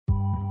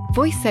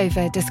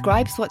VoiceOver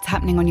describes what's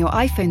happening on your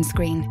iPhone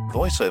screen,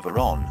 VoiceOver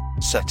on,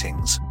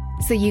 settings,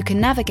 so you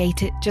can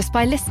navigate it just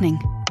by listening.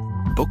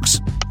 books,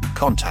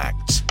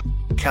 contacts,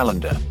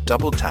 calendar,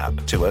 double tap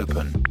to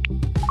open.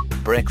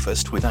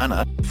 Breakfast with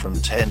Anna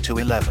from 10 to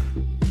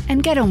 11.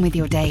 And get on with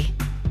your day.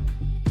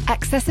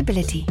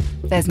 Accessibility.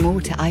 There's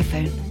more to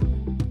iPhone.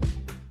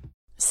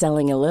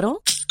 Selling a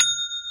little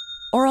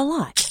or a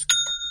lot?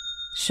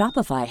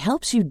 Shopify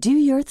helps you do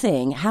your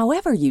thing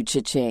however you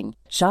cha-ching.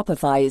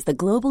 Shopify is the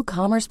global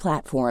commerce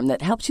platform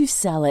that helps you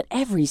sell at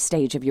every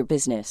stage of your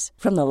business.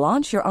 From the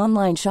launch your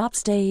online shop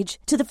stage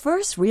to the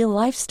first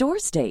real-life store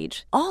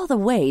stage, all the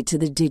way to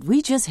the did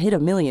we just hit a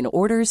million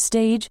orders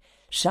stage.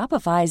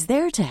 Shopify is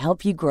there to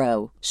help you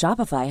grow.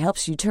 Shopify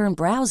helps you turn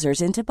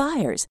browsers into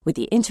buyers with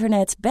the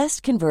internet's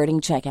best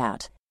converting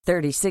checkout.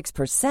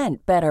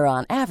 36% better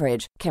on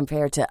average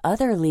compared to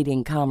other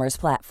leading commerce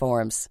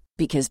platforms.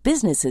 Because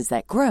businesses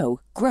that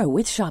grow, grow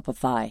with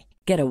Shopify.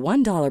 Get a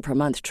 $1 per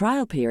month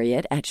trial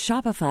period at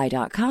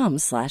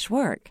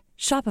shopify.com/work.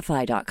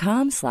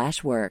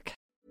 Shopify.com/work.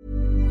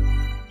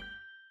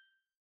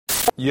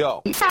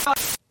 Yo,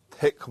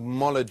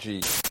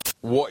 technology.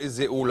 What is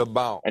it all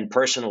about? And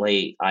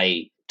personally,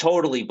 I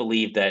totally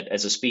believe that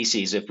as a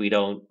species, if we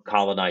don't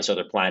colonize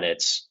other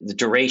planets, the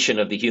duration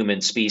of the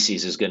human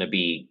species is going to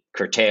be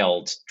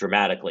curtailed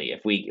dramatically.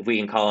 If we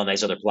can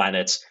colonize other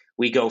planets,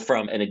 we go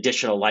from an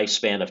additional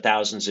lifespan of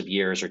thousands of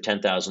years or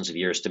 10,000s of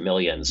years to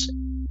millions.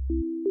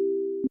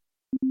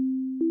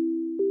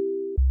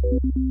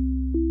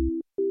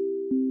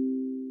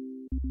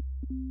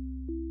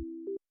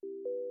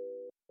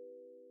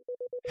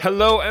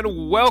 Hello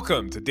and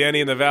welcome to Danny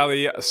in the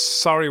Valley.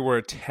 Sorry we're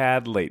a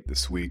tad late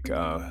this week.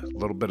 A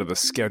little bit of a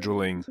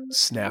scheduling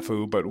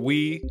snafu, but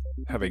we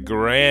have a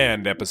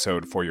grand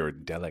episode for your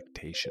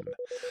delectation.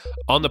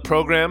 On the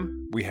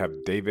program, we have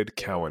David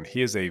Cowan.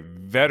 He is a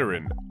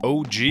veteran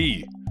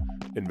OG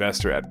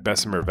investor at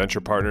Bessemer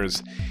Venture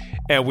Partners,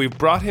 and we've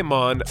brought him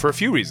on for a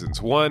few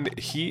reasons. One,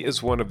 he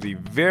is one of the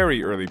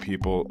very early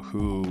people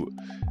who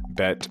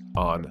bet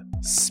on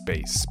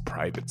space,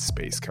 private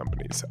space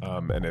companies.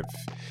 And if,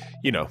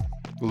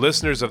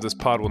 listeners of this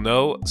pod will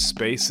know,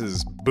 space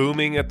is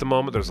booming at the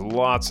moment. There's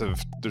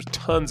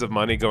tons of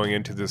money going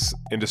into this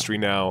industry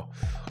now.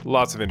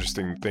 Lots of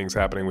interesting things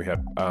happening. We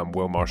had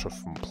Will Marshall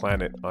from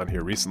Planet on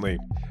here recently.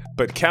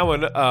 But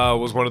Cowan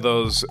was one of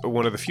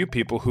the few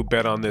people who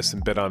bet on this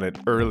and bet on it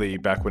early,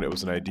 back when it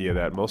was an idea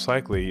that most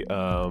likely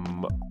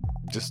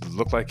just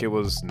looked like it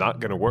was not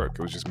going to work.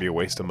 It was just going to be a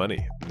waste of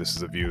money. And this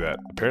is a view that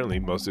apparently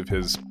most of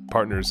his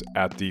partners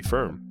at the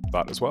firm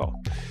thought as well.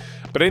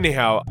 But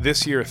anyhow,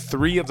 this year,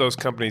 3 of those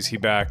companies he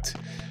backed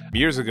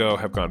years ago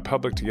have gone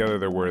public together.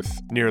 They're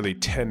worth nearly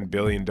 $10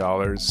 billion.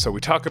 So we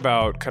talk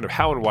about kind of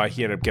how and why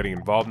he ended up getting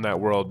involved in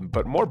that world.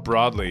 But more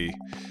broadly,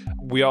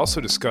 we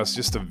also discuss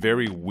just a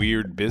very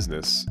weird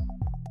business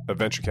of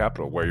venture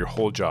capital, where your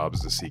whole job is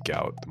to seek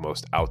out the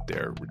most out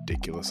there,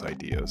 ridiculous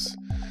ideas.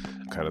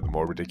 Kind of the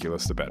more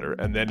ridiculous, the better,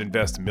 and then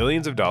invest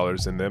millions of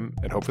dollars in them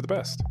and hope for the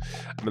best.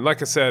 I mean,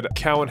 like I said,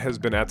 Cowan has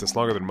been at this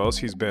longer than most.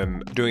 He's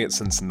been doing it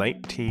since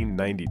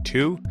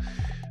 1992.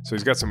 So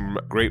he's got some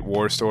great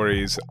war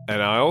stories.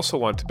 And I also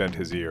want to bend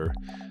his ear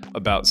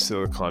about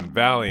Silicon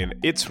Valley and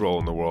its role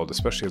in the world,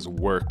 especially as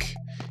work,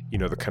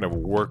 the kind of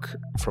work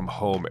from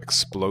home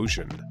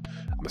explosion,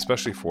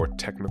 especially for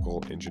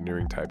technical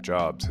engineering type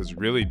jobs, has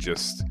really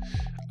just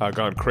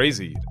gone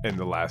crazy in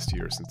the last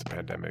year since the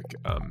pandemic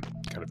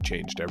kind of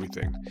changed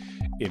everything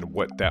in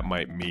what that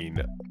might mean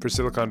for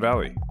Silicon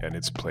Valley and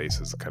its place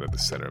as kind of the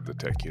center of the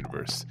tech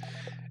universe.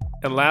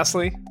 And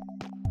lastly,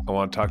 I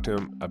want to talk to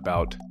him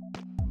about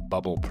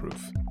Bubble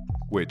Proof,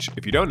 which,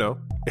 if you don't know,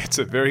 it's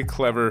a very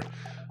clever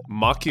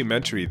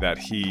mockumentary that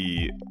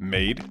he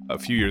made a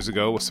few years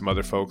ago with some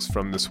other folks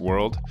from this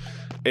world.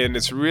 And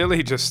it's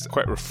really just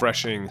quite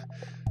refreshing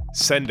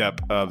send up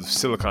of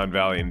Silicon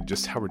Valley and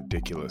just how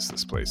ridiculous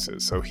this place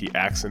is. So he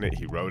acts in it,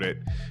 he wrote it.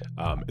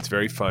 It's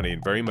very funny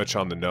and very much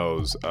on the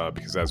nose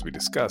because, as we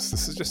discussed,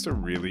 this is just a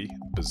really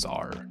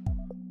bizarre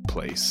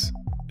place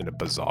in a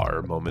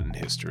bizarre moment in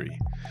history.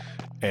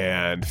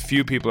 And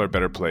few people are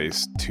better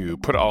placed to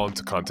put it all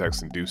into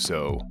context and do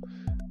so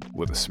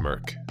with a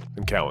smirk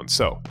than Cowan.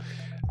 So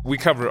we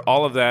cover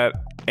all of that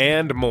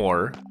and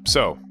more.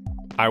 So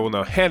I will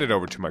now hand it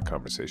over to my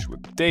conversation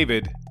with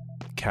David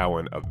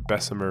Cowan of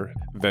Bessemer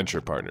Venture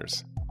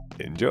Partners.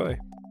 Enjoy.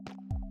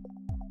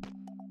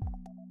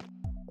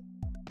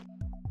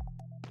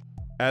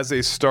 As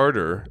a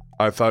starter,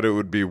 I thought it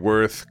would be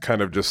worth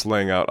kind of just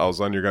laying out. I was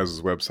on your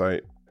guys'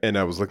 website and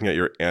I was looking at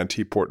your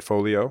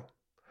anti-portfolio,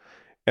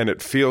 and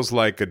it feels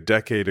like a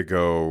decade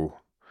ago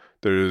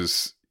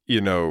there's,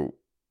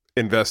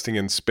 investing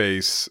in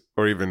space,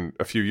 or even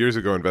a few years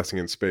ago investing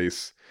in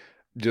space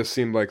just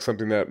seemed like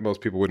something that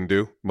most people wouldn't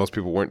do. Most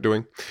people weren't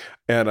doing.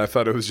 And I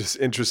thought it was just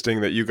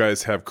interesting that you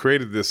guys have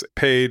created this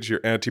page, your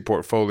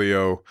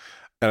anti-portfolio,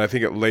 and I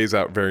think it lays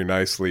out very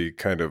nicely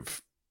kind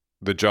of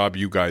the job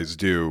you guys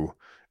do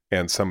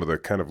and some of the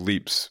kind of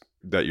leaps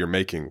that you're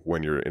making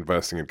when you're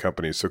investing in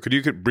companies. So could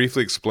you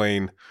briefly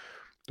explain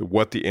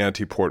what the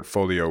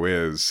anti-portfolio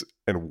is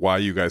and why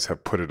you guys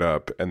have put it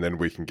up, and then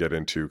we can get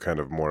into kind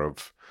of more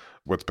of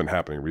what's been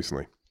happening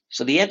recently.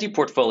 So the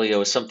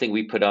anti-portfolio is something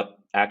we put up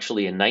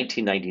actually in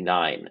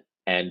 1999,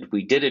 and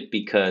we did it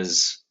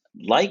because,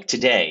 like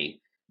today,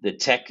 the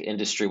tech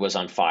industry was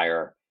on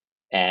fire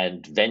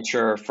and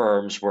venture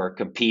firms were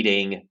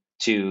competing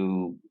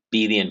to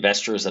be the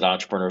investors that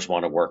entrepreneurs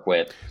want to work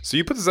with. So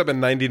you put this up in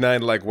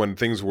 99, like when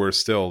things were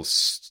still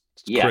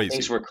crazy.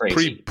 Things were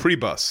crazy.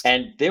 Pre-bust.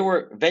 And there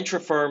were venture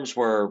firms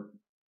were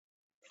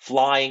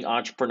flying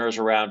entrepreneurs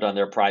around on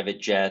their private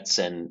jets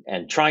and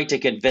trying to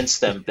convince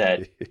them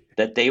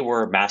that they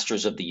were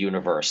masters of the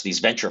universe, these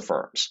venture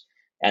firms,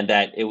 and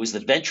that it was the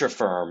venture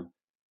firm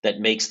that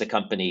makes the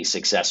company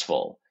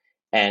successful.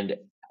 And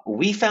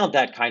we found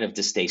that kind of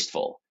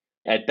distasteful.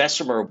 At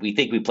Bessemer, we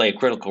think we play a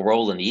critical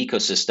role in the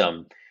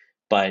ecosystem,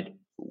 but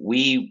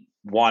we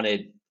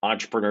wanted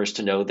entrepreneurs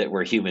to know that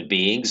we're human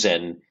beings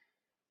and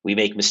we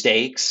make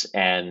mistakes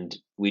and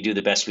we do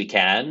the best we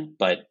can,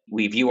 but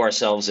we view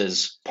ourselves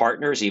as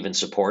partners, even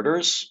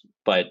supporters,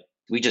 but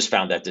we just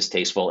found that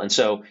distasteful. And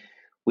so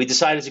we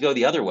decided to go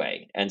the other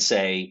way and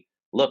say,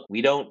 look,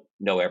 we don't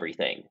know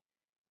everything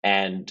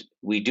and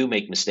we do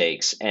make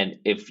mistakes. And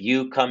if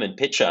you come and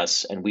pitch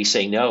us and we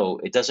say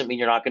no, it doesn't mean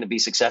you're not going to be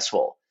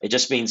successful. It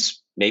just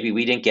means maybe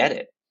we didn't get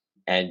it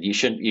and you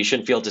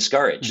shouldn't feel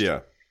discouraged. Yeah.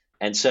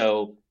 And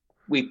so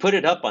we put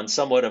it up on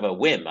somewhat of a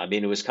whim. I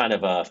mean, it was kind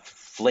of a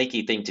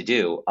flaky thing to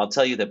do. I'll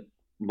tell you that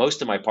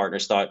most of my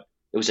partners thought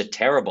it was a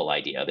terrible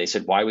idea. They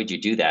said, why would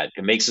you do that?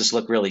 It makes us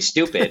look really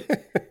stupid.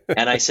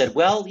 And I said,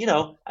 well,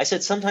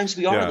 sometimes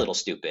we are a little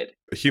stupid.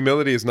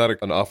 Humility is not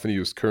an often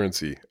used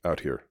currency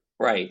out here.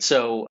 Right.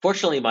 So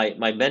fortunately,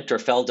 my mentor,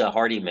 Felda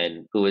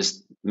Hardiman, who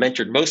has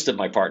mentored most of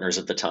my partners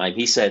at the time,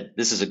 he said,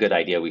 this is a good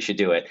idea. We should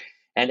do it.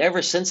 And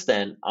ever since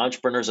then,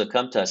 entrepreneurs have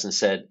come to us and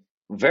said,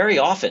 very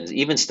often,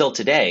 even still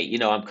today,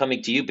 I'm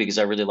coming to you because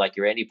I really like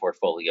your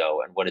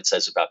anti-portfolio and what it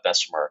says about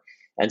Bessemer.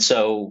 And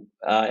so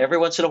every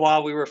once in a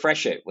while, we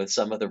refresh it with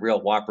some of the real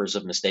whoppers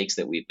of mistakes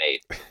that we've made.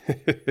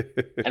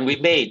 And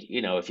we've made,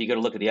 if you go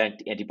to look at the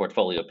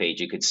anti-portfolio page,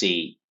 you could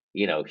see,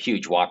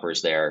 huge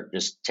whoppers there,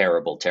 just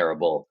terrible,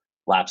 terrible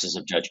lapses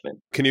of judgment.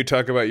 Can you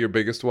talk about your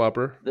biggest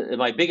whopper?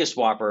 My biggest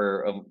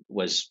whopper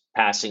was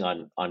passing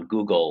on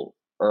Google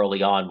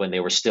early on when they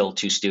were still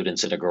two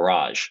students in a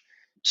garage.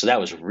 So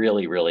that was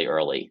really, really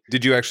early.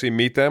 Did you actually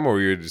meet them or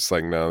were you just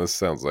like, no, this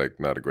sounds like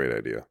not a great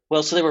idea?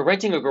 Well, so they were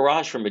renting a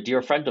garage from a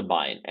dear friend of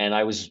mine and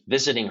I was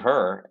visiting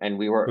her and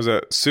we were... Was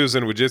that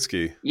Susan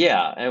Wojcicki?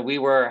 Yeah. And we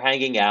were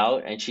hanging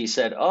out and she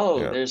said,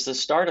 there's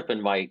this startup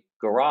in my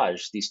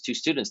garage. These two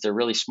students, they're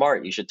really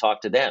smart. You should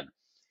talk to them.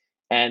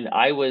 And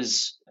I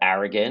was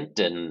arrogant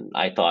and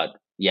I thought,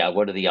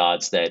 what are the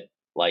odds that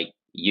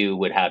you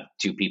would have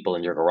two people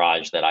in your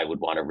garage that I would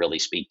want to really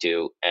speak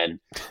to.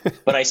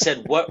 But I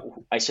said, what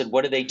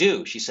do they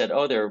do? She said,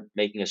 they're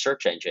making a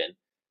search engine.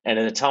 And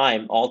at the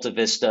time, Alta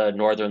Vista,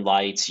 Northern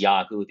Lights,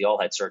 Yahoo, they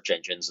all had search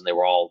engines and they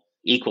were all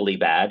equally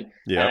bad.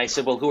 Yep. And I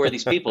said, well, who are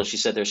these people? She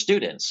said, they're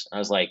students. And I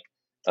was like,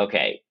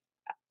 okay,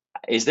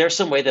 is there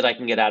some way that I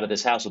can get out of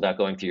this house without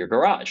going through your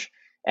garage?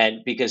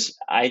 And because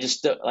I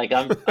just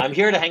I'm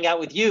here to hang out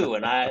with you.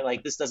 And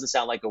this doesn't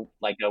sound like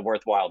a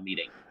worthwhile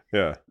meeting.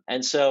 Yeah.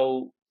 And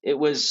so it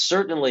was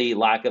certainly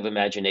lack of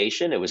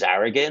imagination. It was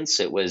arrogance.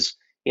 It was,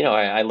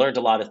 I learned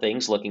a lot of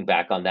things looking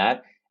back on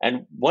that.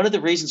 And one of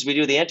the reasons we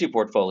do the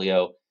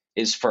anti-portfolio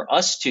is for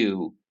us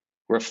to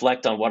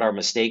reflect on what our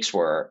mistakes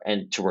were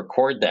and to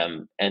record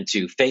them and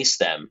to face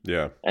them.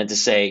 Yeah. And to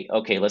say,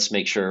 okay, let's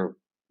make sure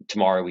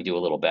tomorrow we do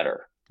a little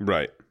better.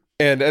 Right.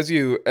 And as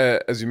you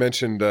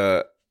mentioned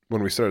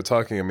when we started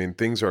talking, I mean,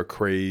 things are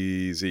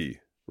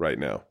crazy right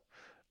now.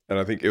 And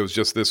I think it was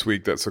just this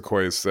week that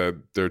Sequoia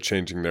said they're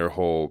changing their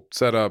whole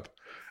setup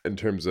in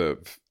terms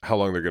of how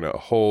long they're going to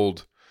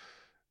hold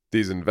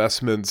these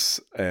investments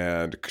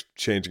and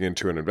changing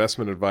into an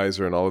investment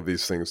advisor and all of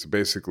these things.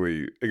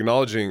 Basically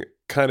acknowledging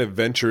kind of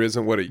venture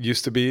isn't what it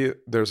used to be.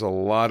 There's a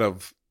lot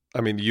of,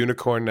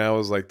 unicorn now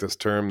is like this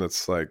term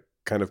that's like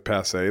kind of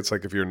passé. It's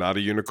like if you're not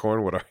a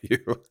unicorn, what are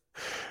you?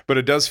 But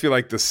it does feel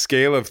like the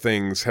scale of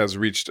things has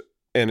reached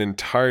an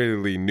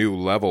entirely new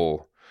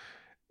level.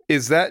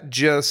 Is that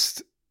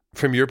just...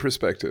 From your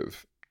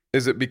perspective,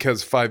 is it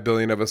because 5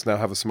 billion of us now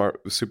have a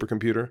smart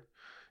supercomputer?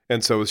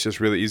 And so it's just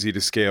really easy to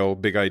scale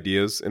big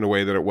ideas in a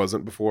way that it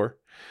wasn't before?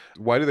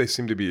 Why do they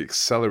seem to be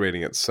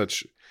accelerating at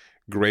such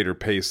greater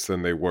pace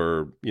than they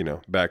were,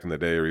 back in the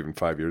day or even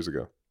 5 years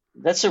ago?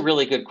 That's a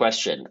really good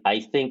question.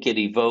 I think it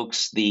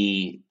evokes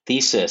the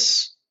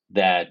thesis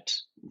that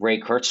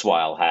Ray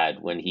Kurzweil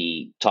had when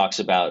he talks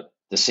about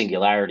the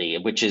singularity,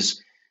 which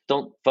is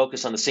don't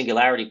focus on the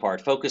singularity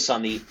part, focus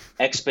on the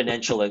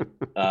exponential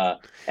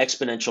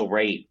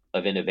rate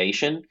of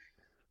innovation.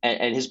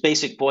 And his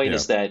basic point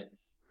is that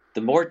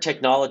the more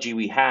technology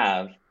we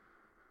have,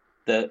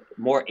 the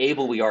more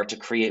able we are to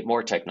create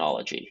more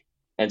technology.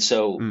 And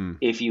so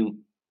if you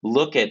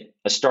look at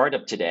a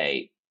startup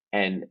today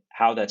and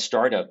how that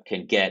startup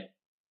can get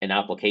an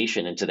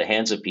application into the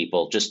hands of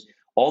people, just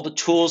all the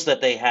tools that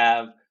they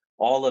have,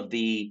 all of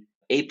the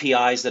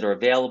APIs that are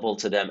available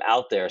to them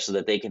out there so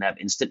that they can have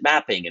instant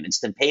mapping and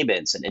instant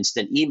payments and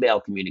instant email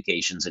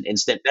communications and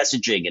instant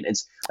messaging. And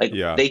it's like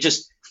they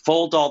just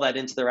fold all that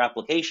into their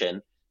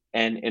application.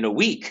 And in a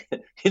week,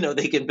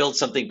 they can build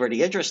something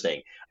pretty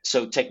interesting.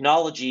 So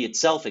technology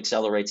itself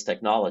accelerates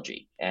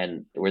technology,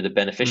 and we're the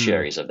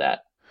beneficiaries of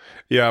that.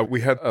 Yeah,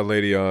 we had a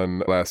lady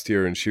on last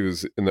year, and she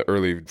was in the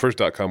early first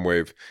 .com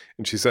wave,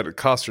 and she said it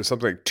cost her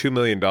something like $2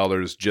 million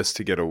just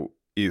to get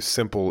a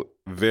simple,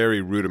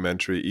 very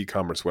rudimentary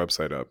e-commerce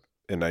website up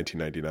in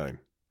 1999.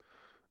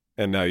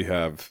 And now you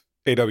have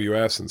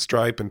AWS and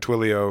Stripe and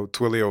Twilio.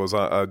 Twilio was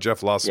on,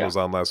 Jeff Lawson was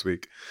on last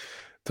week,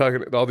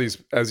 talking all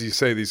these, as you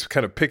say, these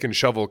kind of pick and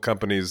shovel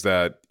companies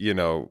that,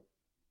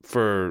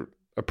 for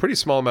a pretty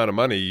small amount of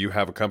money, you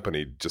have a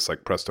company just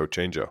like Presto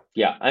Changeo.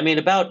 Yeah. I mean,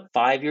 about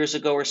 5 years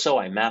ago or so,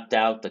 I mapped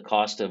out the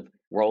cost of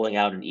rolling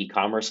out an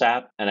e-commerce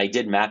app, and I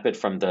did map it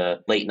from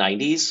the late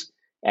 90s.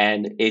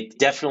 And it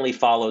definitely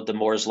followed the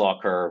Moore's Law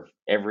curve.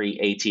 Every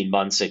 18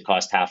 months, it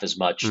cost half as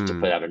much to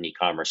put out an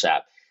e-commerce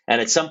app.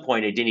 And at some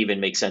point, it didn't even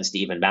make sense to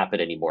even map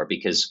it anymore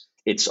because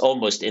it's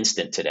almost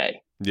instant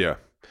today. Yeah.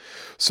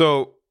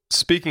 So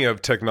speaking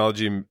of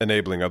technology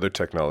enabling other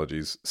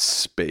technologies,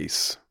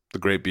 space, the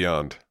great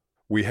beyond.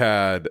 We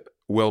had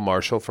Will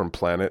Marshall from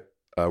Planet.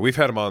 We've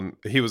had him on.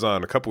 He was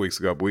on a couple weeks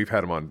ago, but we've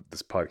had him on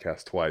this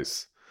podcast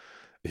twice.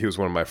 He was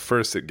one of my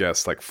first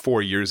guests like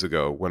 4 years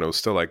ago when it was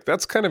still like,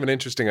 that's kind of an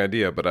interesting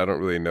idea, but I don't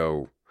really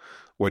know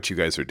what you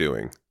guys are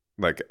doing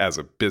like as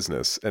a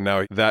business. And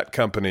now that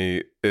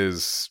company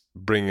is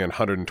bringing in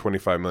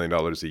 $125 million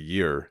a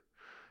year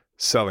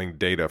selling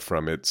data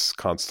from its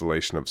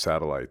constellation of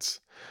satellites.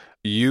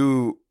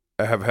 You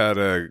have had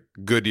a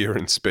good year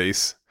in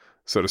space,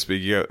 so to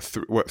speak. You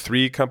got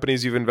three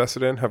companies you've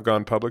invested in have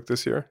gone public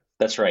this year?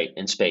 That's right,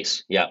 in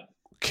space. Yeah.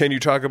 Can you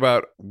talk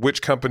about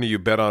which company you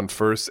bet on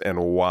first and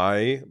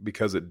why?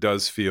 Because it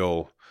does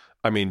feel,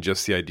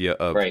 just the idea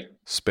of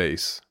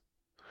space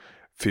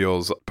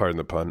feels, pardon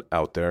the pun,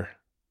 out there.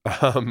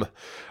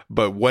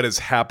 But what is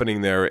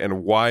happening there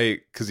and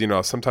why? Because,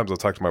 sometimes I'll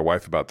talk to my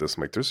wife about this.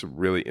 I'm like, there's some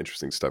really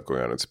interesting stuff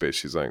going on in space.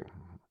 She's like,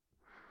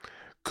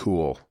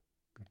 cool.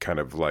 Kind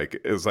of like,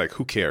 it's like,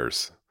 who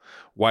cares?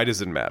 Why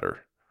does it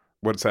matter?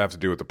 What does that have to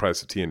do with the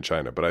price of tea in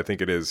China? But I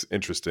think it is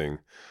interesting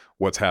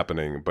what's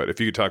happening. But if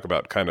you could talk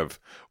about kind of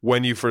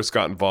when you first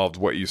got involved,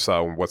 what you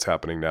saw and what's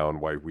happening now and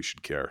why we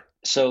should care.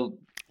 So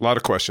a lot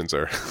of questions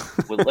there.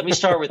 Well, let me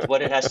start with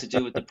what it has to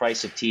do with the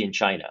price of tea in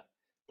China.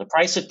 The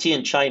price of tea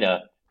in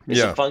China is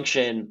a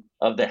function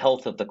of the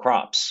health of the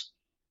crops.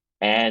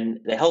 And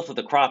the health of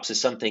the crops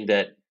is something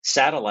that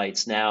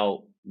satellites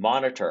now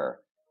monitor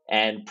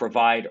and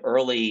provide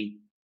early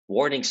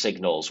warning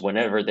signals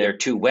whenever they're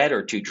too wet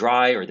or too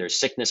dry or there's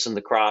sickness in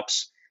the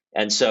crops.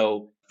 And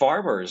so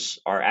farmers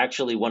are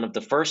actually one of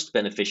the first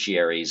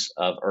beneficiaries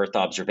of Earth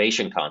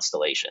observation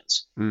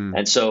constellations.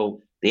 And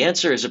so the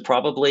answer is it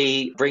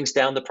probably brings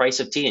down the price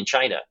of tea in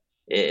China.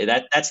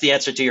 That's the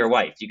answer to your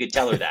wife. You could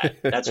tell her that.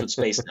 That's what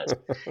space does.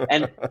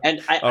 And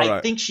I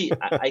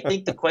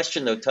think the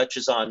question, though,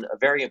 touches on a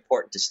very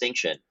important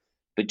distinction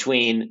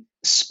between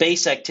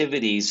space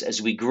activities as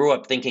we grew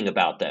up thinking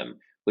about them,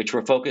 which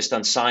were focused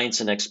on science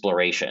and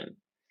exploration.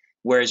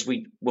 Whereas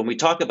when we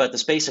talk about the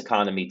space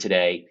economy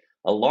today,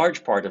 a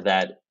large part of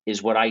that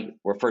is what I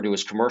refer to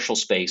as commercial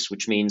space,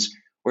 which means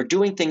we're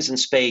doing things in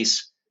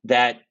space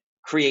that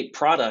create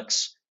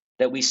products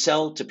that we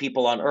sell to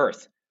people on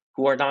Earth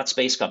who are not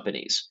space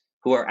companies,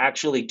 who are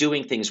actually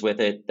doing things with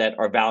it that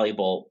are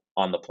valuable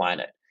on the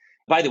planet.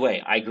 By the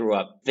way, I grew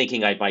up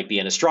thinking I might be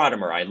an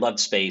astronomer. I loved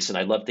space and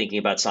I loved thinking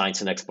about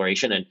science and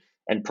exploration.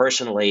 And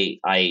personally,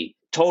 I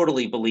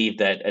totally believe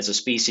that as a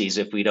species,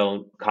 if we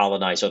don't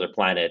colonize other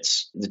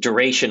planets, the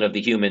duration of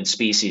the human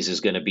species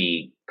is going to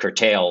be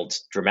curtailed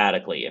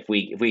dramatically. If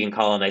we can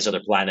colonize other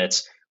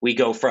planets, we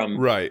go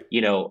from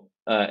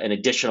an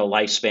additional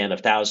lifespan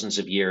of thousands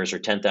of years or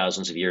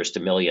 10,000s of years to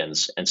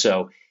millions. And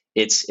so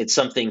it's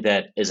something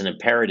that is an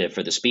imperative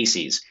for the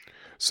species.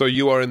 So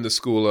you are in the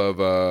school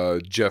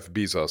of Jeff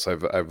Bezos.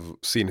 I've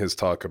seen his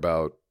talk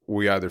about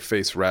we either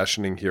face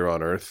rationing here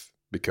on Earth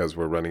because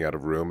we're running out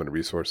of room and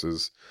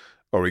resources,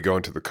 or we go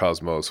into the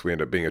cosmos, we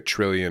end up being 1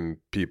 trillion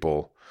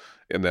people,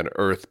 and then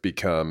Earth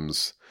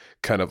becomes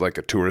kind of like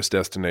a tourist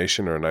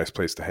destination or a nice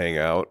place to hang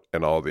out,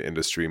 and all the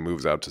industry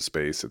moves out to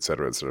space, et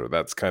cetera, et cetera.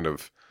 That's kind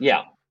of...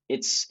 Yeah,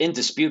 it's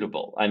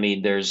indisputable.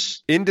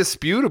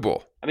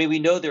 Indisputable? We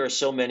know there are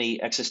so many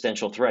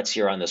existential threats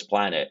here on this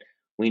planet.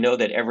 We know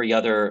that every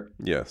other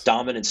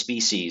dominant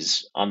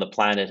species on the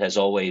planet has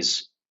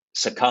always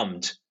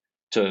succumbed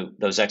to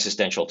those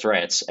existential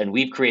threats, and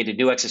we've created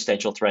new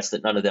existential threats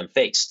that none of them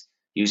faced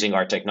using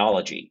our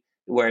technology.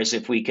 Whereas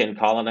if we can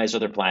colonize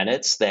other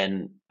planets,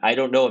 then I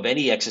don't know of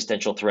any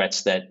existential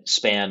threats that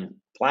span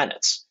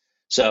planets.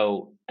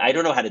 So I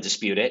don't know how to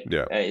dispute it.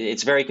 Yeah.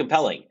 It's very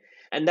compelling.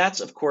 And that's,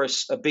 of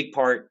course, a big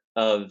part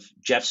of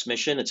Jeff's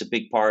mission. It's a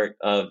big part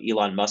of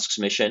Elon Musk's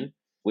mission,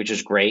 which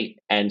is great.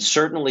 And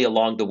certainly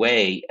along the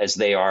way, as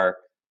they are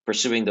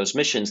pursuing those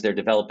missions, they're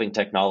developing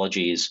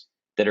technologies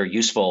that are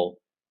useful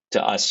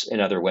to us in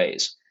other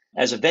ways.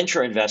 As a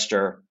venture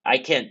investor, I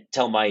can't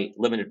tell my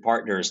limited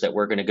partners that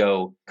we're going to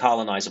go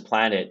colonize a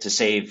planet to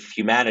save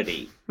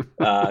humanity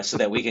so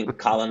that we can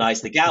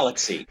colonize the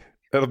galaxy.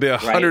 That'll be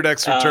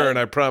 100x return,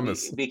 I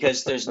promise.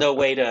 Because there's no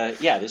way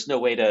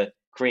to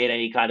create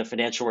any kind of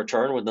financial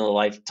return within the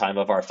lifetime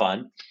of our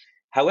fund.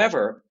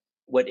 However,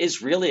 what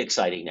is really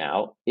exciting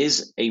now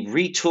is a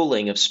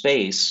retooling of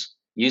space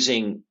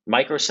using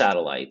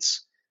microsatellites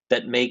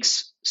that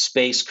makes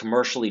space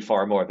commercially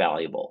far more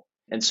valuable.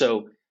 And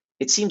so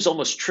it seems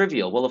almost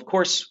trivial. Well, of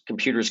course,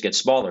 computers get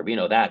smaller. We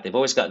know that. They've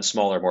always gotten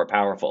smaller, more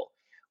powerful.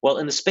 Well,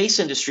 in the space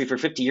industry for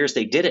 50 years,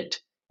 they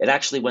didn't. It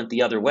actually went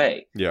the other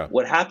way. Yeah.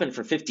 What happened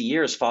for 50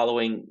 years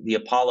following the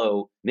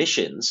Apollo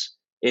missions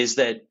is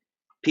that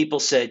people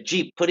said,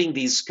 gee, putting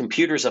these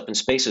computers up in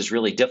space is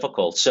really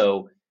difficult.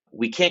 So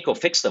we can't go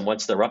fix them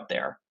once they're up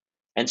there.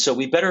 And so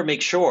we better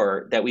make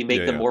sure that we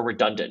make them more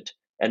redundant.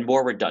 And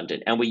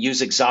we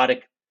use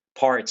exotic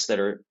parts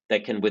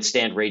that can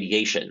withstand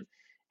radiation.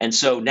 And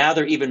so now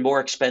they're even more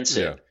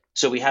expensive. Yeah.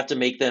 So we have to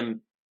make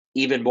them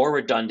even more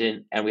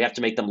redundant, and we have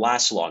to make them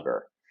last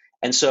longer.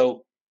 And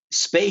so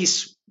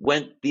space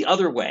went the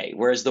other way.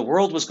 Whereas the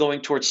world was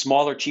going towards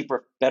smaller,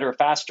 cheaper, better,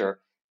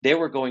 faster, they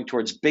were going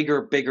towards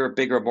bigger,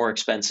 more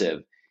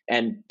expensive.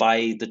 And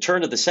by the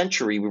turn of the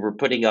century, we were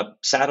putting up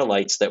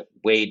satellites that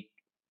weighed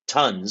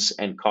tons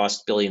and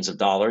cost billions of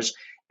dollars.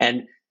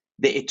 And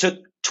it took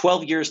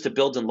 12 years to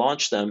build and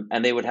launch them,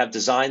 and they would have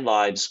design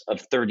lives of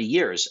 30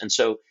 years. And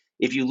so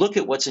if you look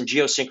at what's in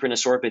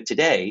geosynchronous orbit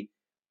today,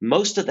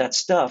 most of that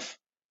stuff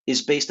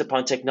is based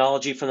upon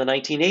technology from the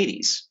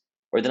 1980s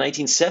or the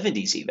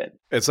 1970s even.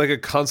 It's like a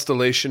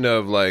constellation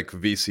of like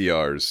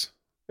VCRs,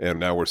 and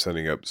now we're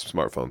sending up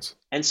smartphones.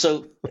 And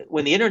so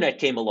when the internet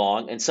came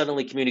along and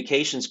suddenly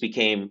communications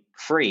became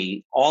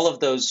free, all of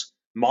those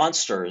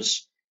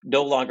monsters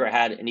no longer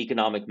had an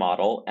economic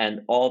model,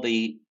 and all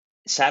the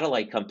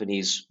satellite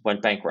companies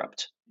went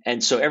bankrupt.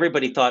 And so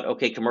everybody thought,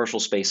 okay,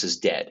 commercial space is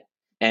dead.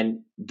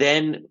 And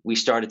then we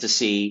started to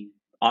see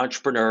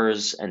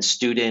entrepreneurs and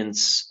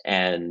students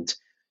and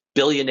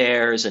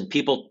billionaires and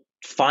people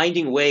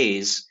finding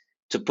ways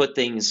to put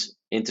things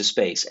into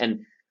space.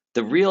 And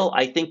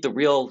I think the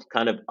real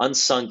kind of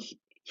unsung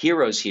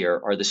heroes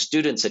here are the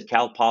students at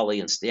Cal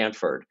Poly and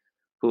Stanford,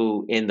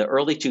 who in the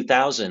early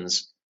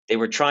 2000s, they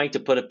were trying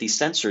to put up these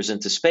sensors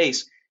into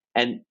space.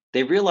 And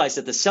they realized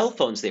that the cell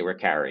phones they were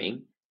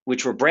carrying,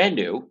 which were brand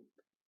new,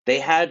 they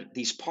had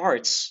these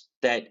parts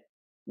that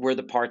were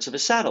the parts of a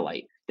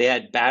satellite. They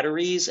had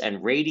batteries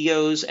and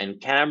radios and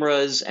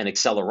cameras and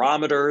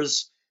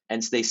accelerometers.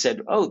 And they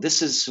said, oh,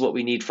 this is what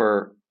we need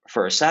for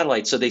a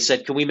satellite. So they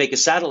said, can we make a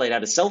satellite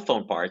out of cell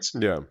phone parts?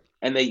 Yeah.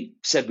 And they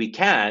said, we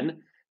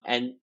can.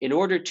 And in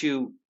order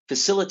to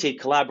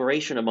facilitate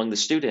collaboration among the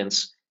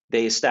students,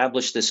 they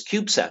established this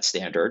CubeSat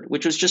standard,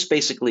 which was just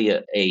basically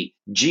a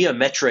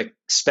geometric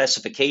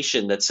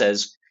specification that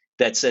says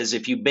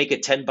if you make a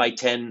 10 by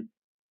 10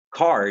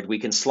 card, we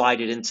can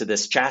slide it into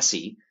this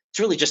chassis. It's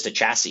really just a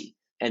chassis.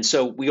 And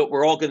so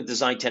we're all going to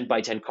design 10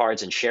 by 10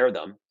 cards and share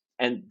them.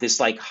 And this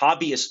like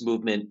hobbyist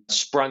movement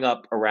sprung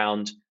up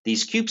around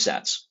these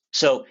CubeSats.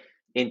 So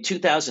in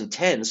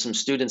 2010, some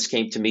students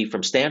came to me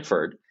from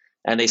Stanford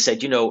and they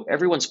said,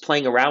 everyone's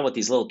playing around with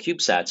these little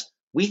CubeSats.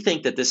 We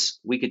think that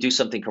we could do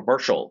something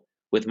commercial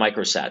with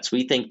microsats.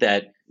 We think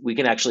that we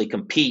can actually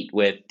compete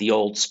with the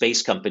old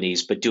space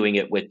companies, but doing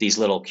it with these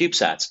little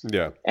CubeSats.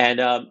 Yeah.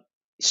 And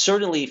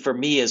certainly for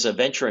me as a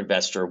venture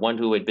investor, one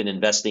who had been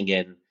investing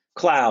in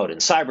cloud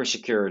and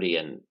cybersecurity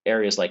and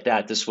areas like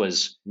that, this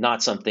was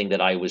not something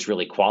that I was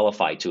really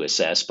qualified to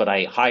assess, but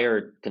I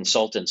hired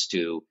consultants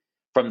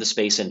from the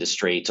space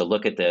industry to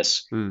look at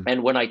this.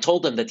 And when I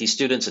told them that these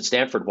students at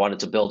Stanford wanted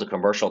to build a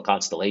commercial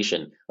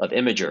constellation of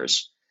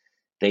imagers,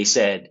 they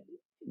said,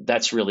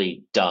 that's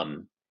really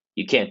dumb.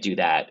 You can't do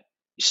that.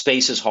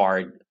 Space is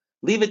hard.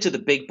 Leave it to the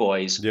big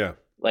boys. Yeah.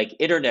 Like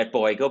Internet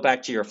Boy, go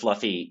back to your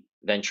fluffy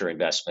venture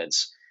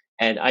investments.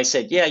 And I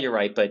said, yeah, you're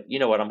right. But you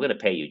know what? I'm going to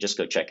pay you. Just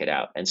go check it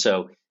out. And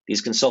so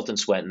these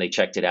consultants went and they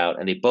checked it out.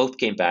 And they both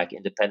came back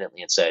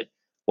independently and said,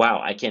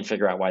 wow, I can't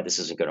figure out why this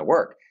isn't going to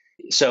work.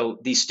 So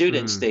these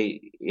students,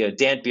 Dan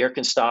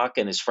Birkenstock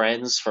and his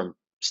friends from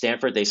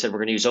Stanford, they said, we're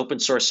going to use open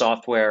source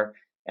software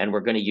and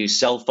we're going to use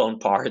cell phone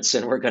parts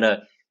and we're going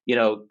to,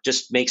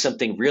 just make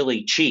something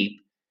really cheap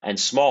and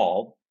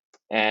small.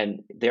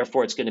 And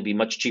therefore, it's going to be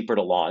much cheaper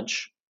to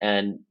launch.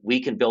 And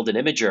we can build an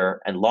imager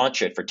and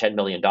launch it for $10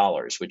 million,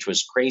 which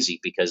was crazy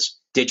because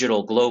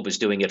Digital Globe is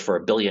doing it for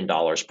 $1 billion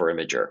per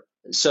imager.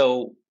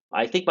 So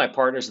I think my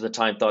partners at the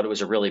time thought it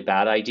was a really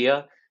bad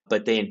idea,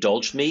 but they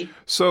indulged me.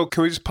 So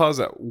can we just pause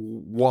that?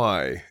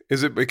 Why?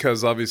 Is it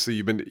because obviously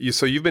you've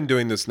been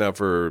doing this now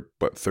for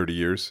 30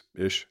 years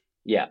ish?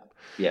 Yeah.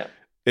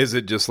 Is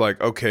it just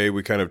like, okay,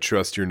 we kind of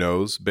trust your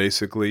nose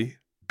basically?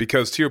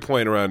 Because to your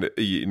point around,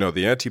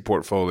 the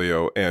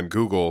anti-portfolio and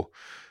Google,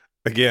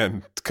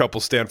 again, a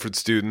couple Stanford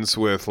students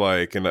with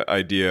like an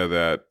idea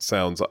that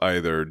sounds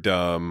either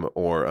dumb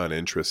or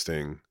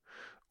uninteresting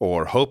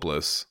or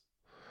hopeless.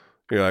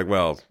 You're like,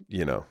 well,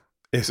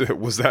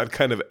 was that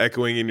kind of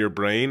echoing in your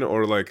brain,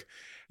 or like,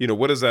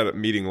 what is that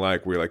meeting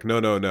like where you're like,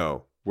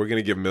 no, we're going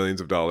to give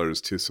millions of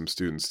dollars to some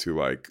students to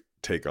like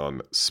take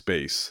on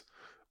space,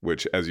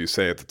 which, as you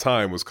say, at the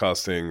time was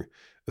costing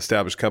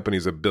established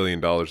companies $1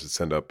 billion to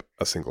send up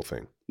a single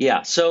thing.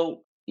 Yeah.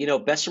 So,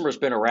 Bessemer's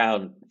been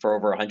around for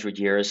over 100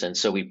 years. And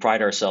so we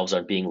pride ourselves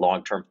on being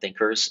long-term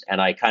thinkers.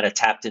 And I kind of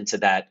tapped into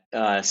that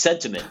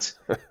sentiment.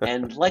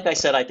 And like I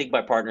said, I think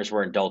my partners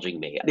were indulging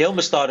me. They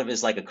almost thought of it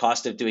as like a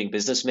cost of doing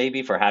business,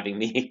 maybe, for having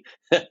me,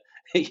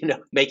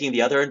 making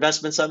the other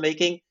investments I'm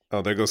making.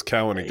 Oh, there goes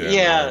Cowan again.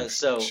 Yeah.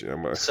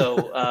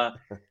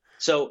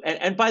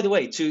 And by the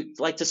way,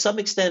 to some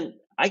extent,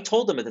 I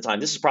told them at the time,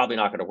 this is probably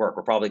not going to work.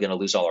 We're probably going to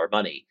lose all our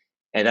money.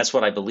 And that's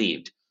what I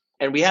believed.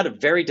 And we had a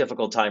very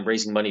difficult time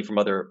raising money from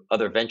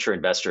other venture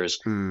investors.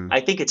 I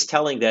think it's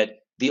telling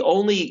that the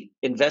only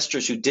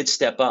investors who did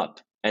step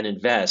up and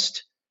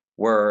invest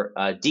were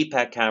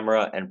Deepak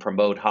Kamra and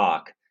Pramod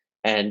Haq.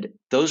 And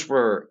those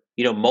were,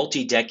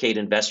 multi-decade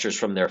investors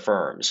from their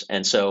firms.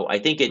 And so I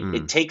think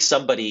it takes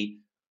somebody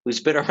who's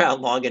been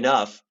around long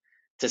enough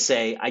to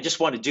say, I just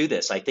want to do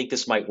this. I think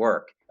this might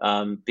work.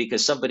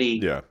 Because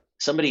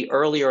somebody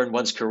earlier in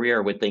one's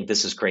career would think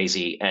this is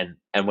crazy.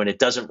 And when it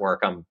doesn't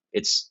work,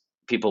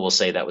 people will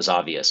say that was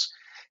obvious.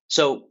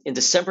 So in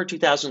December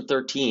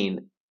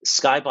 2013,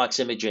 Skybox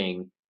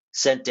Imaging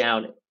sent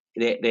down,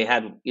 they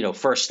had,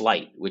 first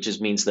light, which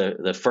means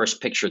the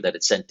first picture that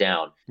it sent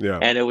down. Yeah.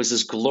 And it was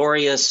this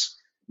glorious,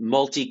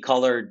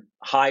 multicolored,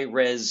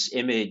 high-res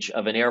image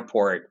of an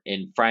airport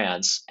in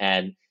France.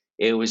 And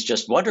it was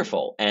just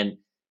wonderful. And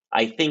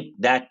I think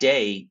that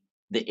day,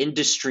 the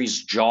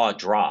industry's jaw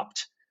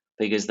dropped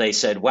because they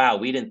said, wow,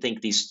 we didn't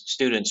think these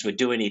students would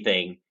do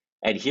anything.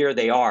 And here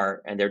they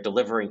are, and they're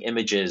delivering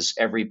images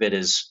every bit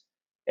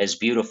as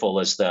beautiful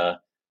as the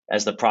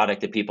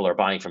product that people are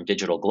buying from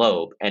Digital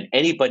Globe. And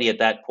anybody at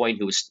that point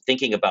who was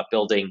thinking about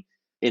building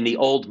in the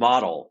old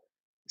model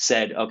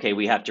said, okay,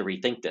 we have to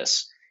rethink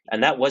this.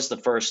 And that was the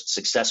first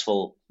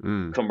successful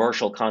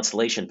commercial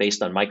constellation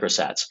based on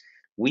microsats.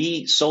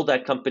 We sold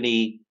that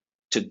company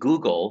to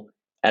Google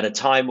at a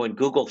time when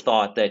Google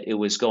thought that it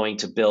was going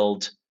to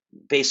build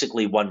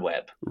basically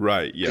OneWeb.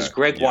 Right. Yeah. Because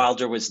Greg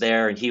Wilder was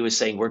there and he was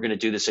saying, we're going to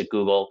do this at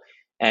Google.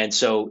 And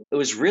so it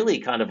was really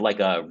kind of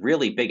like a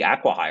really big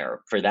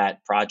acqui-hire for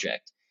that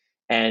project.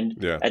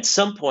 And at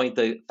some point,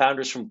 the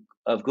founders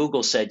of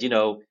Google said,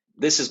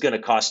 this is going to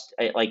cost,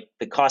 like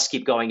the costs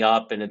keep going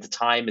up. And at the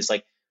time is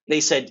like,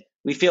 they said,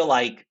 we feel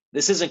like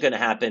this isn't going to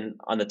happen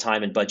on the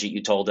time and budget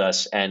you told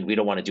us, and we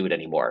don't want to do it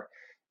anymore.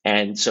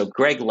 And so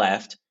Greg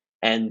left.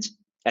 And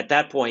at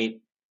that point,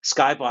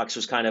 Skybox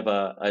was kind of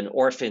an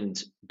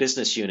orphaned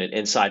business unit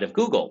inside of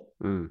Google.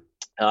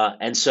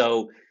 And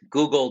so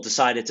Google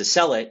decided to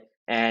sell it.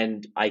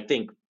 And I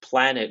think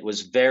Planet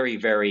was very,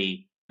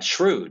 very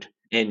shrewd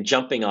in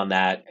jumping on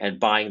that and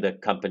buying the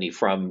company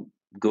from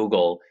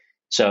Google.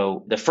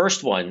 So the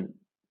first one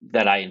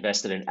that I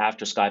invested in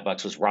after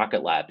Skybox was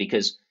Rocket Lab,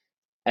 because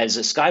as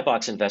a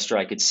Skybox investor,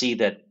 I could see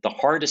that the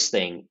hardest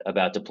thing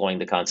about deploying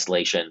the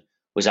constellation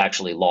was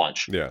actually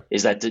launch.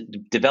 Is that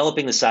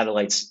developing the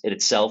satellites in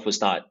itself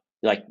was not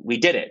like we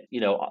did it,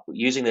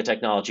 using the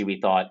technology we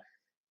thought,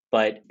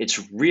 but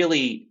it's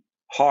really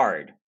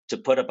hard to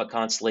put up a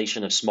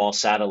constellation of small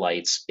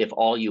satellites if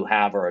all you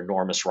have are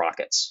enormous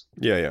rockets.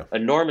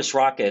 Enormous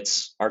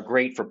rockets are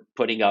great for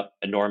putting up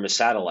enormous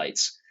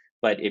satellites,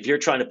 but if you're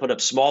trying to put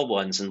up small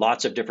ones in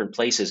lots of different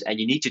places and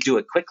you need to do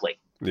it quickly,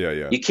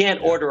 you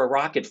can't order a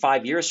rocket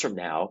 5 years from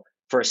now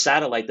for a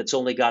satellite that's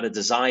only got a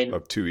design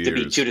of 2 years. To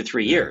be 2 to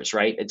 3 years,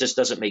 right? It just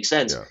doesn't make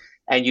sense.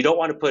 And you don't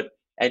want to put,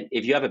 and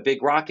if you have a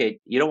big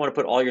rocket, you don't want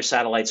to put all your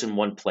satellites in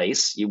one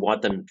place. You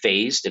want them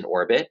phased in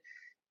orbit.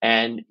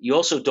 And you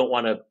also don't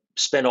want to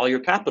spend all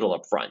your capital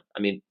up front. I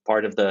mean,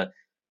 part of the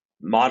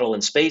model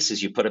in space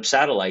is you put up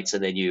satellites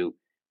and then you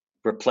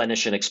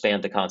replenish and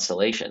expand the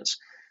constellations.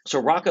 So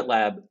Rocket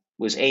Lab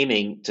was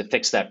aiming to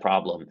fix that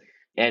problem.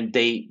 And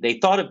they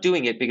thought of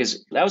doing it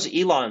because that was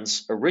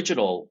Elon's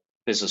original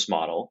business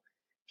model.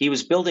 He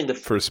was building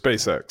for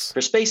SpaceX. For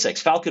SpaceX,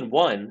 Falcon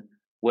 1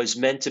 was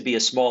meant to be a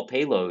small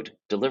payload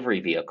delivery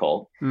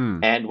vehicle.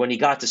 And when he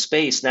got to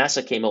space,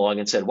 NASA came along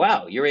and said,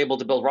 wow, you're able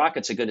to build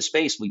rockets and go to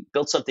space. We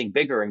built something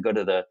bigger and go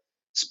to the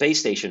space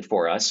station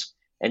for us.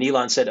 And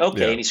Elon said,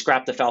 okay. And he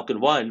scrapped the Falcon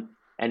 1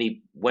 and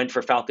he went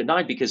for Falcon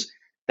 9 because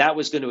that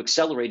was going to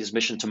accelerate his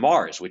mission to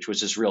Mars, which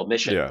was his real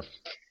mission.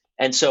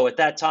 And so at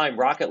that time,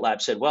 Rocket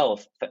Lab said,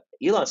 well, if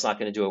Elon's not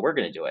going to do it, we're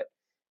going to do it.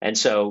 And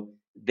so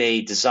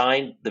they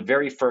designed the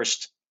very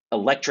first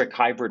electric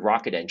hybrid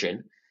rocket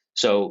engine.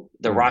 So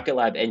the Rocket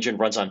Lab engine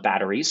runs on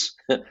batteries.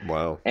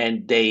 Wow.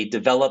 And they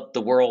developed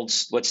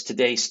what's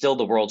today still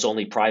the world's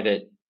only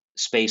private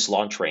space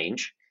launch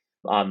range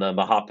on the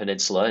Maha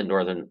Peninsula in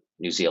northern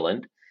New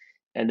Zealand.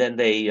 And then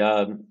they,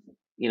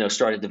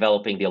 started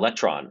developing the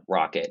Electron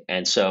rocket.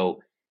 And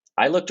so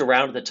I looked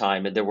around at the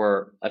time and there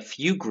were a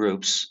few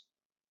groups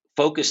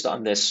focused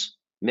on this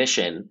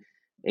mission,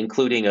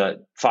 including a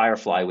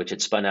Firefly, which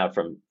had spun out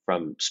from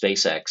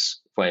SpaceX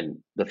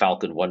when the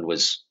Falcon 1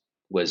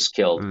 was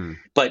killed.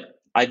 But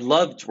I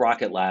loved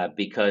Rocket Lab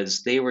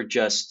because they were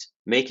just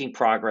making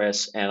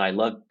progress, and I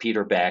love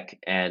Peter Beck,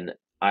 and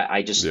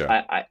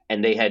Yeah.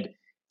 and they had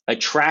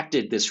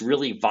attracted this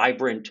really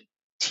vibrant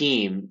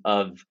team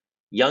of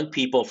young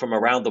people from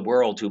around the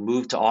world who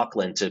moved to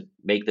Auckland to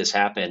make this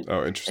happen. Oh,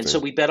 And interesting. so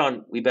we bet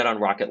on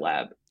Rocket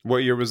Lab. What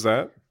year was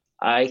that?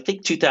 I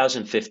think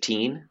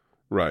 2015.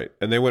 Right.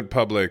 And they went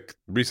public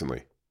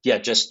recently. Yeah,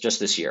 just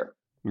this year.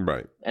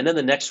 Right. And then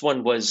the next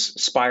one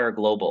was Spire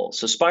Global.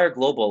 So Spire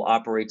Global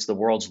operates the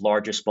world's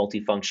largest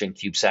multifunction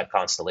CubeSat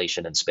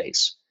constellation in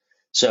space.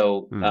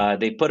 So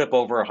they put up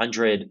over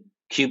 100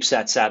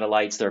 CubeSat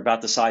satellites. They're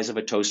about the size of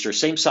a toaster,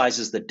 same size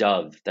as the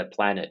Dove that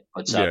Planet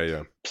puts up.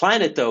 Yeah.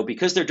 Planet, though,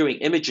 because they're doing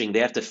imaging, they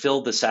have to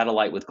fill the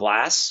satellite with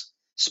glass.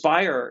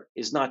 Spire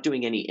is not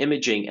doing any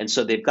imaging, and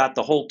so they've got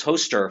the whole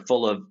toaster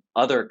full of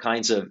other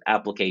kinds of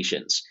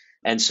applications.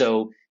 And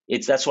so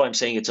that's why I'm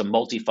saying it's a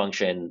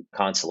multifunction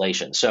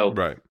constellation. So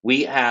Right.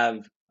 we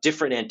have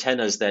different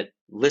antennas that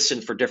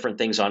listen for different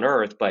things on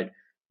Earth, but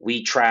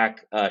we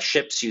track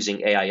ships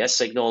using AIS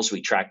signals.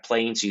 We track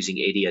planes using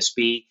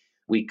ADS-B.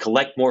 We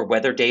collect more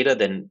weather data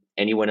than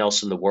anyone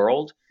else in the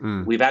world.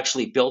 We've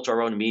actually built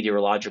our own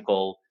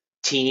meteorological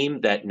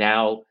team that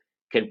now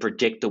can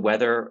predict the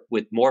weather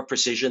with more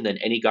precision than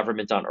any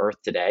government on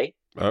Earth today.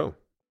 Oh.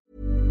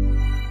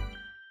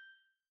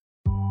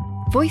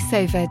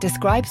 VoiceOver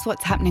describes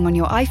what's happening on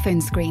your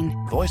iPhone screen,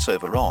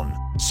 VoiceOver on,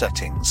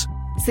 settings,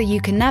 so you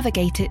can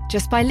navigate it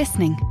just by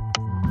listening.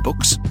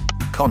 books,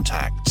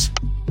 contacts,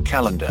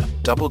 calendar,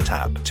 double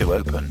tap to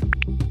open.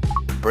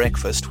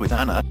 Breakfast with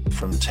Anna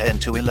from 10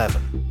 to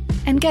 11.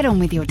 And get on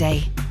with your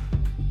day.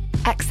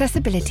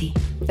 Accessibility.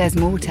 There's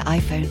more to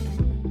iPhone.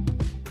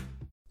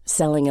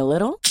 Selling a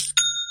little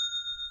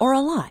or a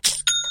lot?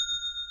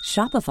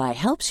 Shopify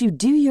helps you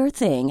do your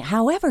thing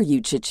however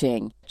you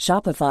cha-ching.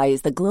 Shopify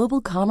is the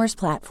global commerce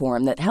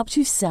platform that helps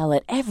you sell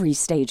at every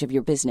stage of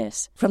your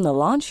business. From the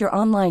launch your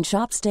online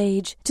shop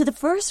stage to the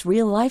first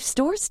real-life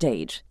store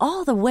stage,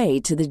 all the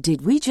way to the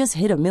did we just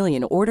hit a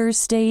million orders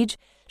stage.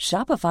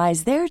 Shopify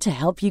is there to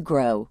help you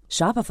grow.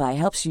 Shopify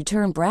helps you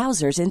turn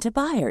browsers into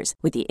buyers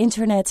with the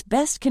internet's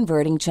best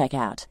converting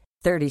checkout.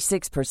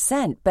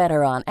 36%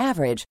 better on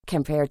average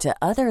compared to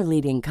other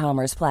leading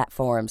commerce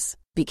platforms.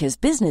 Because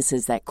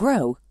businesses that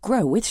grow,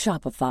 grow with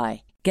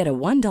Shopify. Get a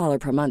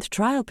 $1 per month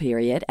trial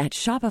period at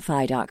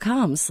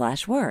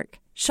shopify.com/work.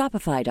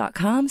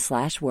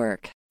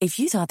 Shopify.com/work. If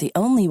you thought the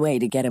only way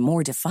to get a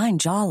more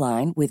defined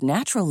jawline with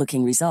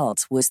natural-looking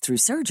results was through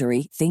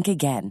surgery, think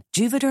again.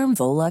 Juvederm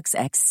Volux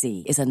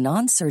XC is a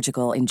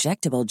non-surgical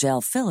injectable gel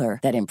filler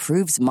that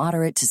improves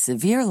moderate to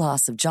severe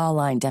loss of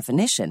jawline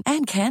definition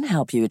and can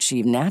help you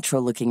achieve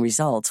natural-looking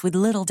results with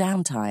little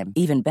downtime.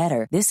 Even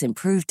better, this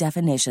improved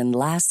definition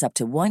lasts up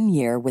to 1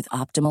 year with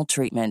optimal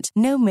treatment.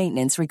 No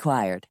maintenance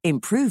required.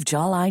 Improve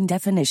jawline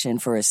definition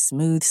for a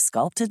smooth,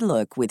 sculpted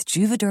look with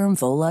Juvederm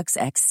Volux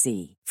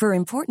XC. For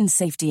important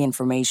safety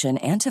information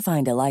and to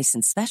find a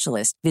licensed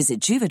specialist, visit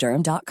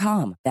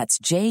Juvederm.com. That's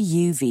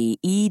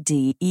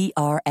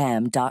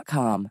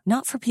JUVEDERM.com.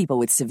 Not for people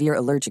with severe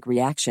allergic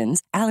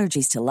reactions,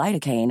 allergies to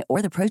lidocaine,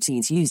 or the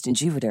proteins used in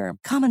Juvederm.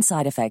 Common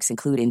side effects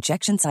include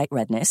injection site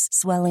redness,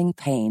 swelling,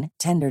 pain,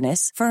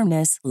 tenderness,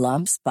 firmness,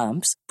 lumps,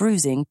 bumps,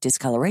 bruising,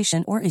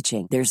 discoloration, or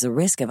itching. There's a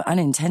risk of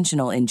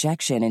unintentional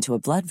injection into a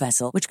blood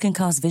vessel, which can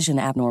cause vision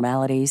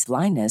abnormalities,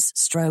 blindness,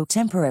 stroke,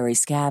 temporary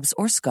scabs,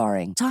 or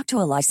scarring. Talk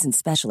to a licensed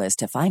specialist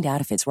to find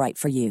out if it's right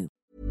for you.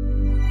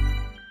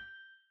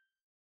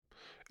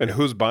 And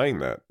who's buying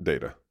that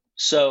data?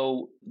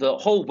 So the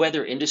whole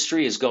weather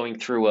industry is going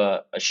through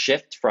a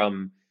shift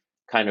from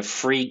kind of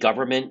free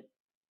government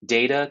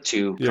data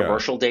to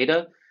commercial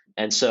data.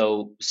 And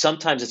so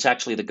sometimes it's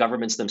actually the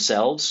governments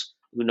themselves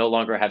who no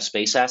longer have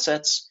space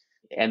assets.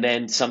 And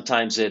then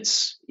sometimes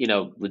it's,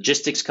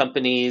 logistics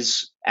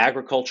companies,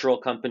 agricultural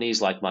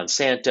companies like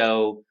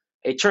Monsanto.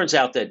 It turns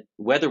out that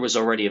weather was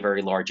already a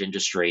very large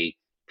industry.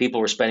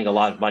 People were spending a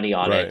lot of money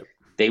on it.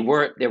 They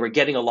were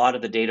getting a lot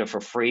of the data for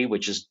free,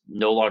 which is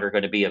no longer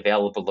going to be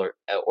available,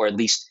 or at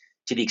least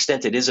to the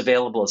extent it is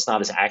available, it's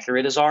not as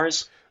accurate as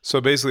ours. So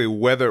basically,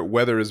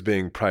 weather is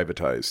being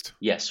privatized.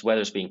 Yes,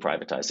 weather's being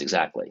privatized.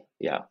 Exactly.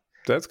 Yeah.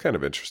 That's kind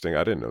of interesting.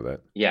 I didn't know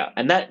that. Yeah.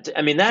 And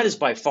that is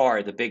by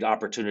far the big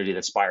opportunity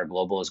that Spire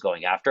Global is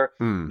going after.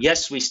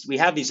 Yes, we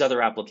have these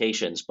other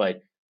applications,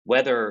 but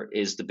weather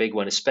is the big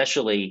one,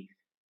 especially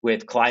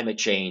with climate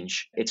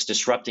change. It's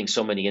disrupting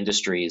so many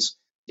industries.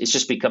 It's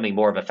just becoming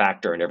more of a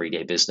factor in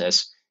everyday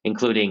business,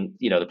 including,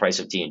 the price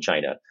of tea in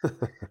China.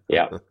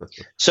 Yeah.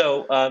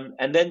 So,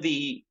 and then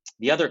the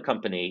other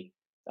company,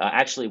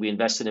 actually we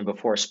invested in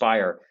before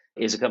Spire,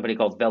 is a company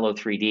called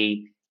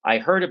Velo3D. I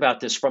heard about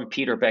this from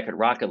Peter Beck at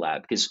Rocket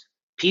Lab because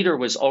Peter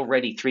was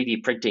already 3D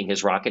printing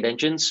his rocket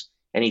engines.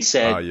 And he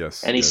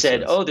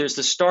said, oh, there's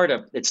the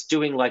startup. It's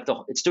doing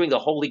the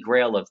holy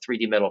grail of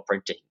 3D metal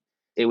printing.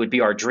 It would be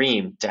our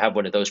dream to have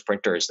one of those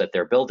printers that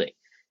they're building.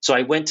 So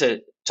I went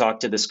to talk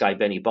to this guy,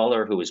 Benny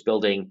Buller, who was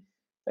building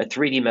a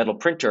 3D metal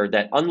printer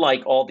that,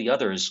 unlike all the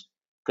others,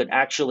 could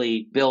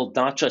actually build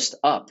not just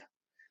up,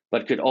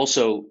 but could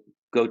also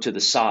go to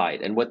the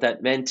side. And what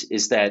that meant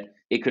is that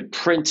it could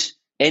print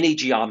any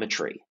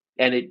geometry,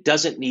 and it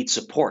doesn't need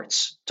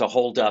supports to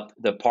hold up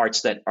the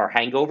parts that are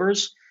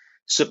hangovers.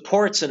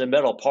 Supports in a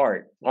metal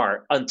part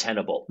are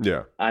untenable.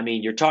 Yeah. I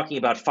mean, you're talking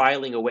about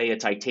filing away a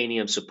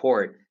titanium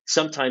support,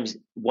 sometimes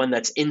one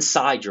that's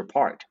inside your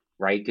part,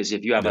 right? Because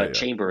if you have a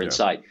chamber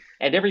inside,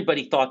 and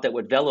everybody thought that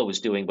what Velo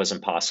was doing was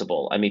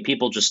impossible. I mean,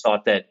 people just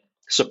thought that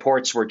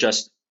supports were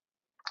just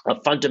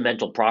a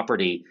fundamental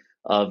property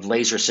of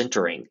laser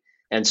sintering.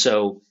 And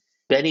so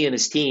Benny and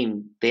his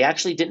team, they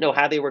actually didn't know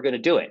how they were going to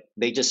do it.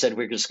 They just said,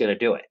 we're just going to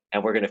do it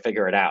and we're going to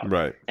figure it out.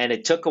 Right. And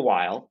it took a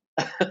while.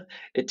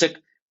 It took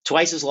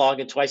twice as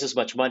long and twice as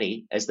much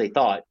money as they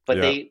thought, but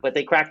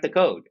they cracked the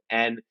code.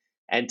 And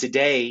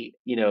today,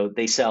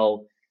 they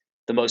sell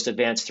the most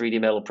advanced 3D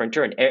metal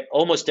printer, and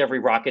almost every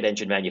rocket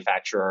engine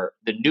manufacturer,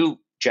 the new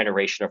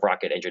generation of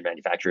rocket engine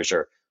manufacturers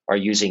are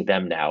using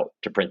them now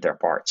to print their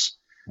parts.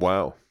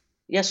 Wow.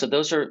 Yeah, so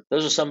those are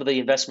some of the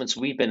investments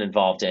we've been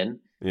involved in.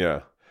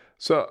 Yeah.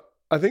 So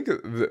I think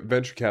that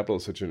venture capital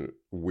is such a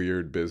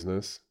weird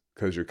business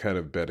because you're kind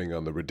of betting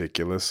on the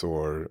ridiculous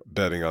or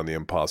betting on the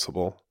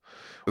impossible.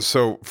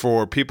 So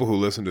for people who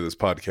listen to this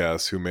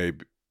podcast who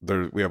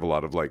we have a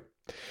lot of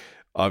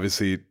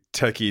obviously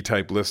techie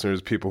type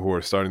listeners, people who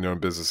are starting their own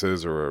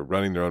businesses or are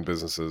running their own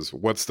businesses.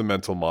 What's the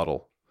mental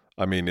model?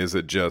 I mean, is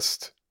it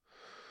just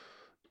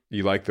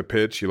you like the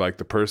pitch, you like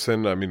the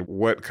person? I mean,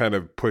 what kind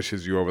of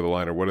pushes you over the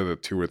line, or what are the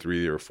 2 or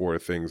 3 or 4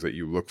 things that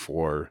you look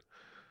for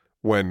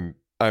when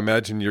I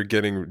imagine you're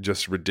getting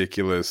just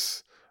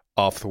ridiculous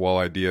off the wall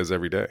ideas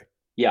every day?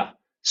 Yeah.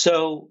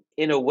 So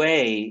in a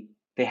way,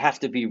 they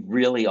have to be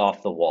really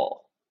off the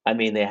wall. I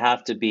mean, they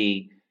have to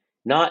be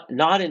not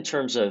in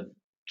terms of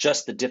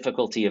just the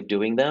difficulty of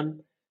doing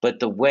them, but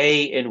the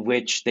way in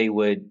which they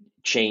would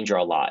change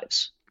our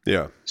lives.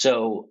 Yeah.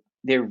 So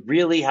there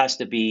really has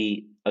to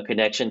be a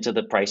connection to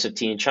the price of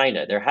tea in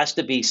China. There has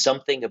to be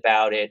something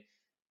about it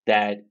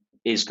that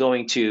is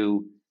going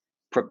to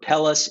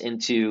propel us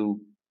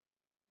into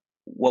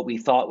what we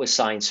thought was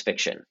science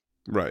fiction.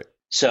 Right.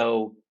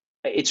 So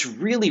it's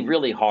really,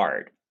 really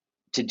hard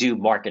to do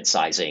market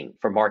sizing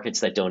for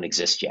markets that don't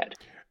exist yet.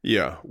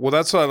 Yeah. Well,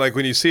 that's why,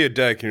 when you see a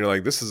deck and you're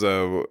like, this is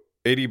a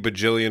 $80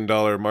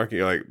 bajillion market,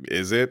 you're like,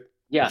 is it?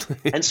 Yeah.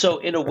 And so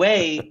in a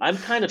way, I'm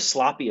kind of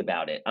sloppy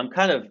about it. I'm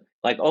kind of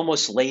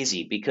almost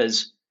lazy,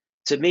 because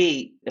to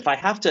me, if I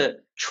have to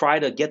try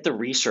to get the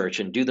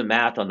research and do the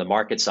math on the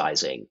market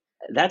sizing,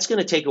 that's going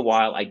to take a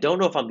while. I don't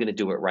know if I'm going to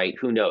do it right.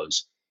 Who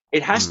knows?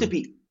 It has to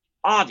be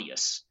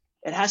obvious.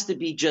 It has to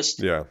be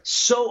just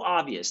so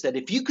obvious that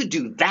if you could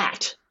do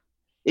that,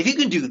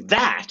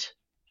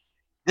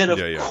 then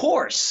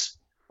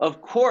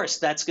of course,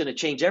 that's going to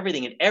change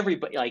everything, and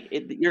everybody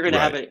you're going to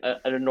have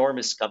an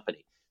enormous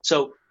company.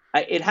 So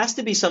it has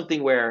to be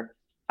something where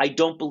I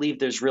don't believe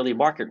there's really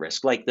market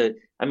risk.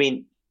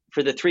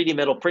 For the 3D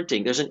metal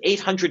printing, there's an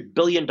 $800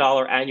 billion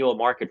annual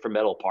market for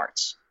metal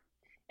parts,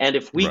 and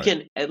if we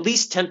can, at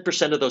least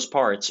 10% of those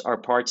parts are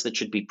parts that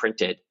should be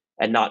printed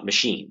and not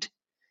machined,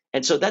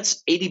 and so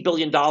that's $80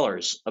 billion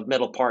of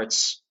metal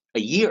parts a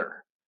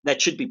year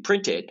that should be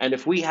printed. And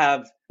if we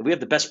have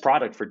the best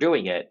product for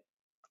doing it,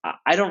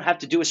 I don't have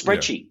to do a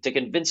spreadsheet to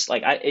convince.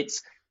 I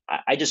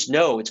just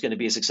know it's going to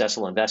be a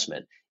successful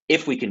investment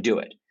if we can do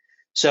it.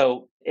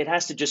 So it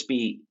has to just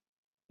be,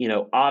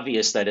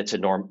 obvious that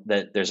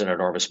that there's an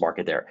enormous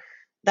market there.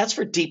 That's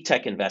for deep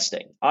tech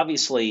investing.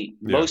 Obviously,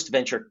 most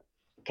venture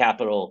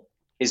capital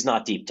is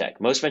not deep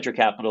tech. Most venture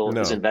capital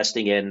is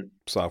investing in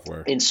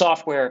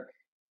software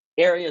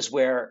areas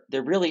where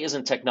there really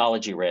isn't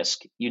technology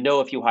risk.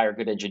 If you hire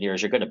good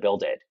engineers, you're going to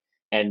build it.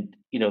 And,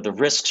 the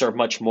risks are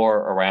much more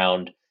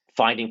around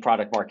finding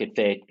product market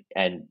fit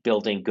and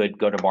building good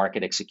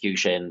go-to-market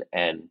execution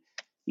and,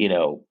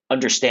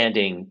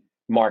 understanding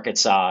market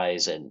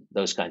size and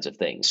those kinds of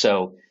things.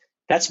 So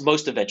that's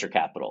most of venture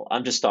capital.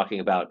 I'm just talking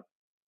about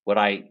what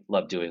I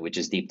love doing, which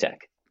is deep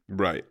tech.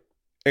 Right.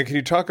 And can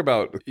you talk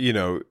about,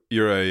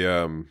 you're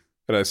and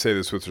I say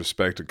this with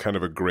respect to kind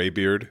of a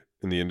graybeard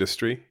in the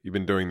industry. You've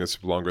been doing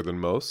this longer than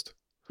most.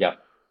 Yeah.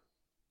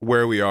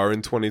 Where we are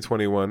in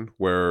 2021,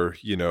 where,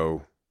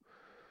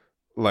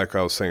 like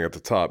I was saying at the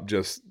top,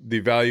 just the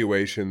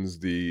valuations,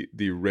 the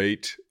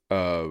rate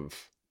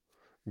of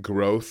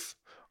growth,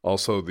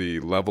 also the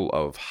level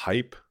of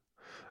hype,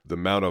 the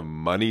amount of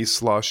money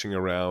sloshing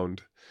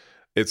around.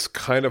 It's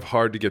kind of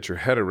hard to get your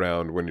head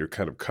around when you're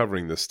kind of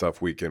covering this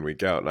stuff week in,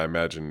 week out. And I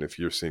imagine if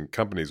you're seeing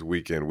companies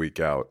week in, week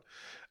out,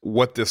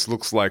 what this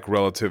looks like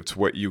relative to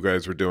what you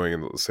guys were doing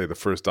in, let's say, the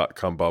first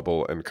 .com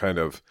bubble, and kind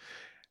of,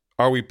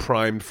 are we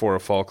primed for a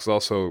fall? Because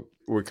also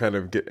we're kind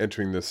of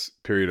entering this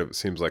period of, it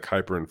seems like,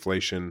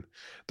 hyperinflation.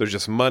 There's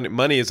just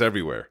money is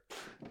everywhere.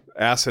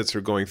 Assets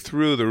are going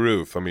through the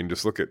roof. I mean,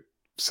 just look at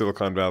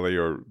Silicon Valley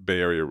or Bay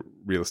Area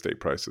real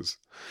estate prices.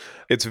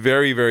 It's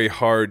very, very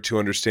hard to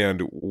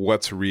understand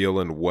what's real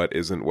and what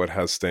isn't, what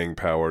has staying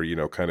power,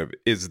 kind of,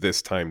 is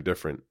this time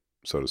different,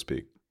 so to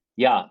speak?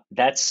 Yeah,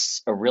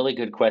 that's a really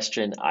good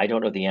question. I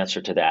don't know the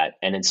answer to that.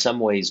 And in some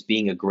ways,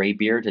 being a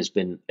graybeard has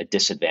been a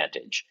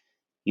disadvantage.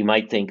 you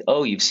might think,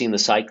 oh, you've seen the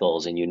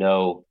cycles and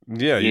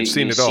Yeah, you've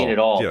seen you've it all. seen it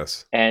all.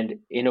 Yes. And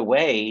in a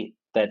way,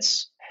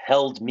 that's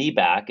held me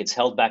back. It's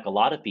held back a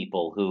lot of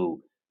people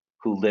who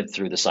lived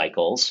through the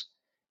cycles.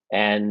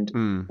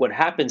 And what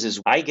happens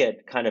is I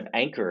get kind of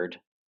anchored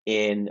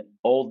in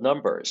old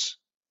numbers.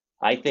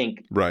 I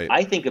think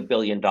 $1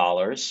 billion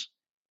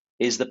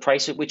is the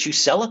price at which you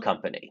sell a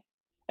company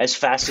as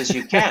fast as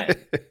you can.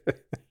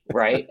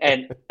 Right.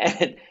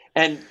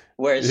 And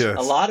whereas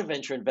a lot of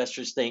venture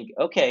investors think,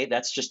 okay,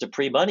 that's just a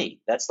pre-money.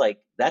 That's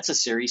a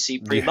Series C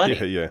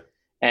pre-money.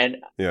 And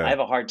I have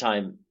a hard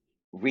time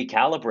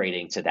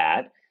recalibrating to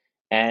that.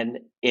 And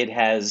it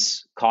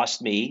has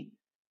cost me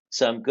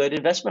some good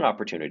investment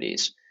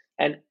opportunities.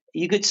 And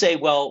you could say,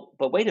 well,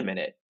 but wait a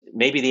minute.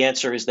 Maybe the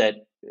answer is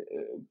that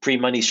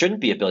pre-money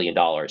shouldn't be $1 billion.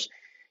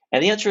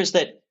 And the answer is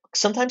that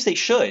sometimes they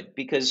should,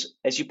 because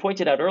as you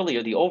pointed out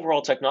earlier, the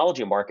overall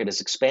technology market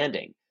is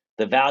expanding.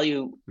 The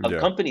value of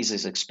companies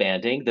is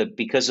expanding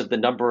because of the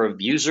number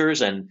of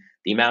users and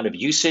the amount of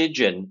usage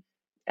and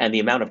the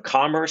amount of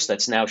commerce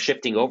that's now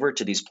shifting over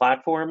to these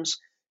platforms.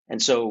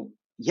 And so,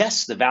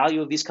 yes, the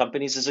value of these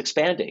companies is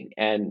expanding.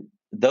 And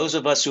those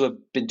of us who have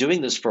been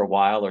doing this for a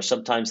while are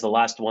sometimes the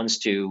last ones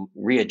to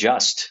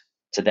readjust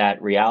to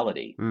that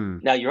reality.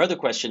 Now, your other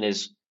question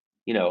is,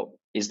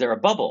 is there a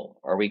bubble?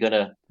 Are we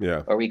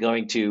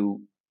going to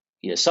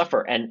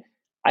suffer? And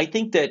I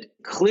think that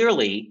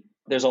clearly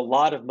there's a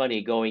lot of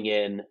money going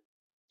in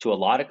to a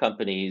lot of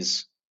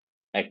companies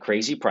at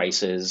crazy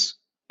prices,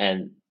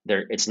 and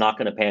it's not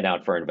going to pan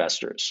out for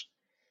investors.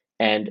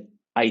 And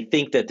I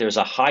think that there's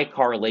a high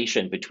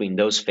correlation between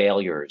those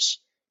failures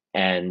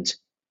and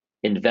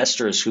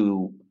investors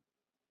who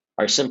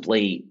are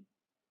simply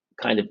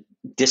kind of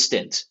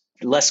distant,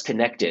 less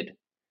connected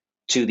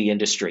to the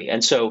industry.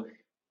 And so,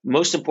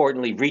 most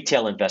importantly,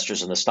 retail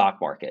investors in the stock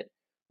market.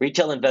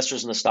 Retail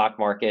investors in the stock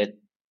market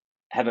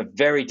have a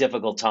very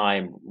difficult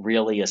time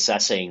really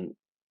assessing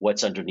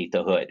what's underneath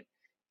the hood.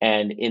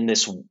 And in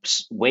this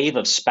wave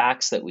of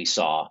SPACs that we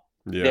saw,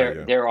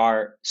 there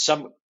are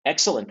some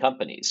excellent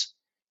companies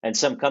and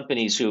some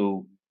companies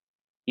who,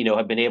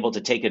 have been able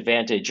to take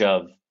advantage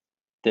of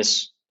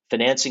this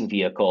financing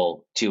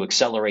vehicle to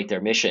accelerate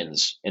their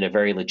missions in a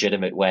very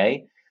legitimate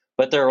way.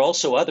 But there are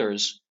also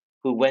others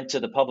who went to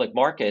the public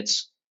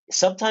markets,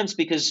 sometimes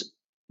because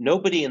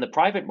nobody in the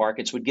private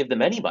markets would give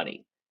them any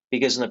money,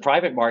 because in the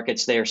private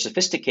markets, they are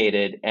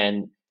sophisticated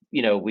and,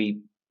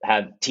 we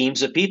have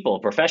teams of people,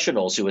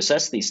 professionals who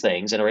assess these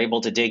things and are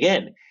able to dig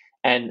in.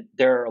 And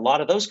there are a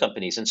lot of those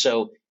companies. And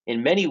so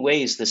in many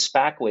ways, the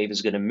SPAC wave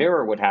is going to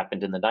mirror what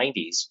happened in the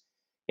 90s.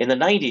 In the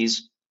 90s,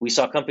 we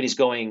saw companies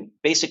going,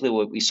 basically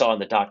what we saw in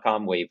the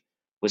dot-com wave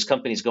was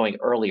companies going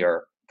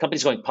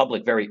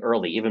public very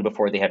early, even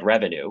before they had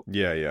revenue.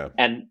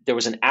 And there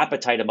was an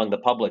appetite among the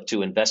public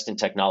to invest in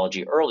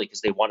technology early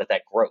because they wanted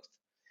that growth.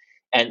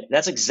 And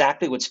that's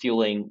exactly what's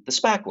fueling the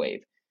SPAC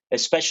wave,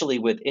 especially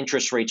with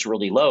interest rates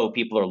really low.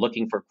 People are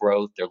looking for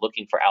growth. They're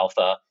looking for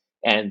alpha.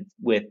 And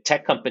with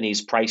tech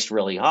companies priced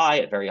really high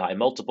at very high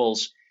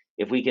multiples,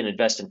 if we can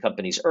invest in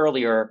companies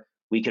earlier,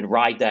 we can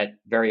ride that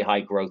very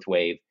high growth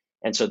wave.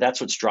 And so that's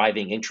what's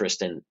driving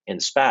interest in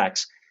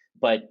SPACs.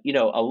 But,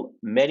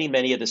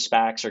 many of the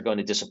SPACs are going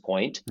to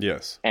disappoint.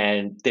 Yes.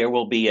 And there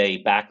will be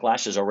a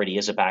backlash. There already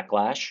is a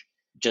backlash,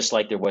 just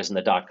like there was in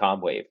the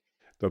dot-com wave.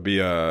 There'll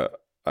be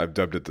I've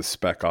dubbed it the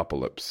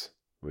SPACopolis,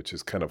 which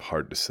is kind of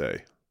hard to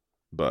say,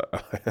 but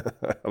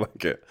I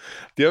like it.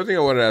 The other thing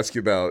I wanted to ask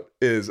you about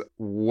is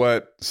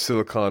what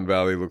Silicon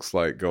Valley looks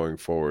like going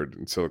forward.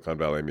 In Silicon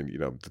Valley, I mean,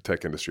 the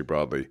tech industry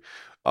broadly.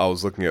 I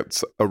was looking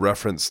at a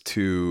reference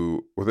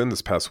to, within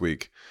this past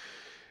week,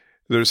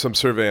 there's some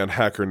survey on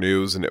Hacker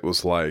News, and it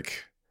was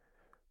like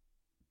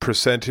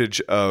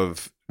percentage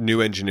of new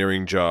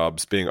engineering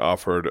jobs being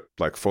offered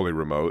like fully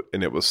remote.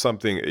 And it was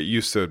something, it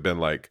used to have been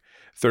like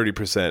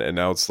 30%, and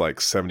now it's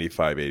like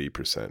 75,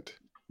 80%.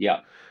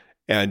 Yeah.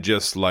 And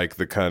just like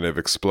the kind of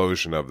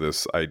explosion of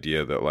this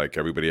idea that like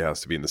everybody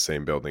has to be in the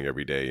same building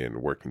every day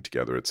and working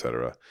together, et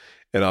cetera.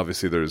 And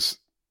obviously there's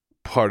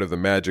part of the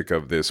magic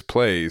of this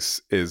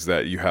place is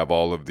that you have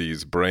all of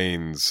these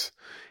brains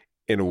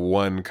in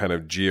one kind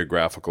of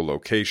geographical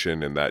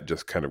location, and that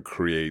just kind of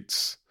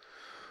creates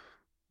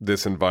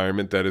this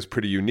environment that is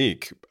pretty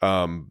unique.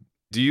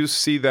 Do you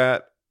see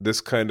that this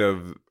kind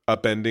of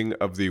upending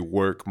of the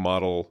work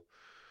model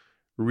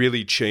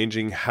really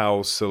changing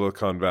how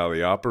Silicon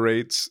Valley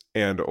operates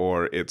and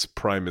or its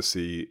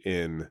primacy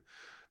in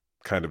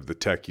kind of the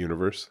tech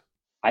universe?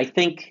 I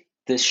think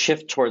this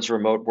shift towards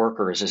remote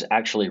workers is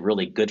actually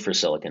really good for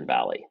Silicon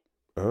Valley.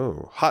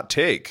 Oh, hot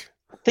take.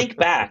 Think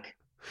back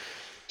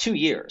 2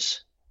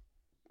 years.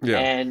 Yeah.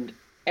 And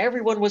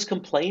everyone was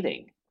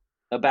complaining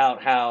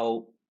about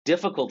how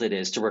difficult it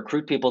is to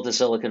recruit people to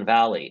Silicon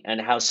Valley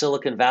and how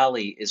Silicon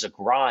Valley is a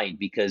grind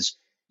because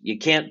you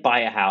can't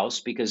buy a house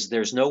because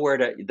there's nowhere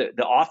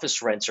the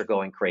office rents are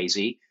going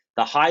crazy.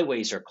 The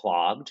highways are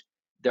clogged.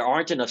 There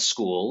aren't enough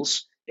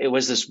schools. It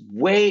was this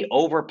way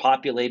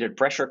overpopulated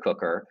pressure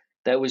cooker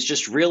that was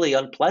just really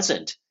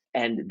unpleasant.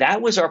 And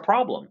that was our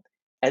problem.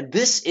 And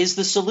this is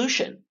the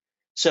solution.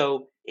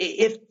 So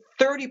if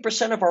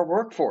 30% of our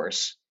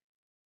workforce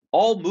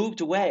all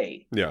moved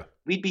away, Yeah.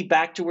 we'd be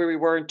back to where we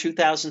were in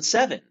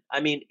 2007. I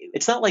mean,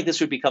 it's not like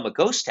this would become a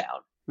ghost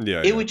town.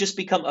 Yeah. It would just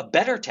become a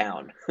better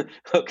town.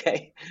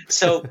 Okay.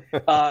 So,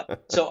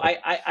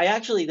 I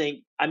actually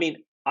think, I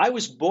mean, I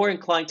was more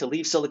inclined to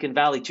leave Silicon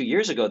Valley 2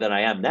 years ago than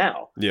I am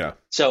now. Yeah.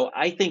 So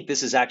I think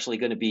this is actually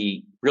going to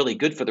be really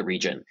good for the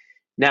region.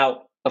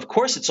 Now, of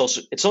course, it's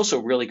also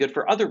really good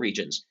for other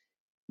regions.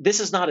 This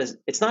is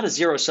it's not a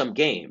zero-sum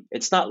game.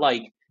 It's not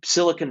like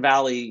Silicon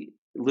Valley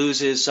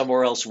loses,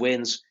 somewhere else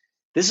wins.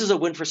 This is a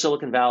win for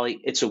Silicon Valley.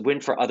 It's a win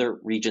for other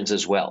regions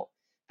as well.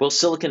 Will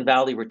Silicon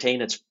Valley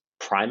retain its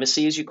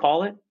primacy, as you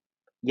call it?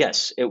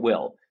 Yes, it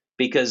will,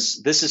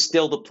 because this is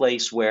still the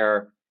place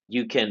where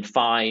you can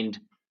find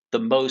the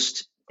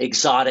most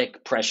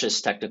exotic,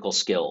 precious technical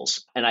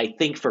skills. And I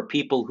think for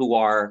people who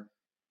are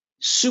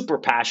super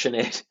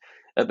passionate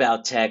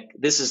about tech,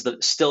 this is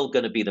still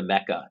going to be the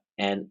mecca.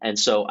 And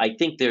so I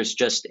think there's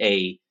just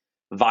a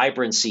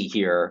vibrancy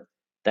here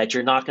that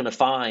you're not going to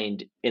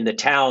find in the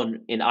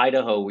town in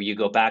Idaho where you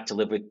go back to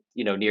live with,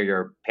 near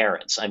your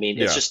parents. I mean,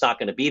 it's just not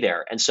going to be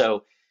there. And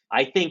so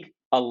I think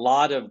a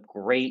lot of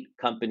great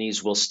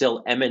companies will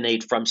still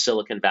emanate from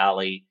Silicon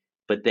Valley,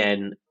 but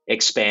then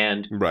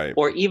expand. Right.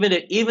 Or even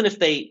if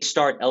they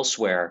start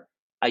elsewhere,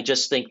 I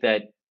just think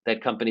that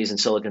companies in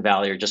Silicon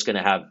Valley are just going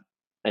to have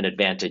an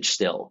advantage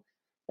still.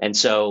 And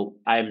so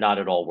I'm not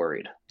at all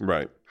worried.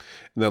 Right.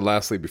 And then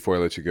lastly, before I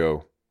let you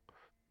go,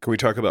 can we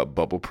talk about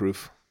bubble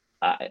proof?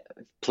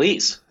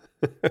 Please.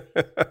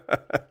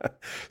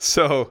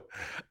 So,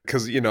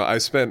 because, I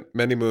spent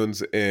many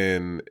moons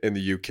in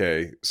the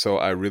UK, so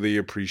I really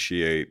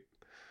appreciate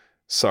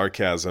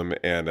sarcasm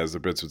and, as the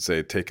Brits would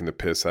say, taking the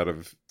piss out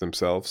of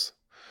themselves.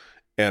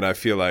 And I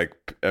feel like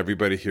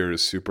everybody here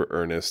is super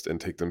earnest and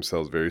take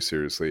themselves very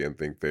seriously and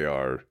think they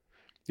are,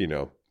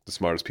 the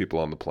smartest people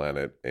on the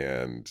planet,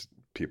 and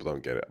people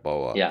don't get it, blah,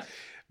 blah, blah. Yeah.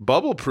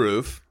 Bubble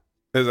proof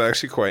is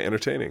actually quite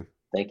entertaining.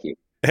 Thank you.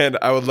 And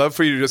I would love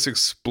for you to just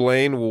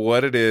explain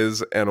what it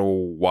is and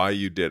why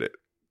you did it.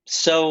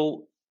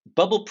 So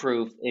Bubble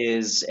Proof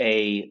is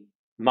a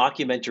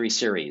mockumentary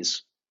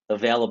series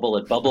available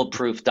at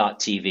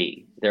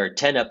bubbleproof.tv. There are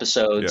 10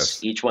 episodes.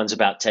 Yes. Each one's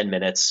about 10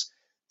 minutes.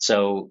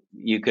 So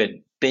you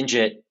could binge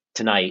it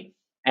tonight.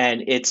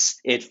 And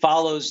it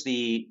follows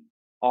the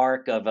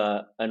arc of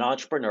an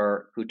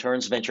entrepreneur who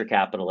turns venture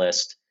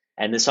capitalist.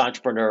 And this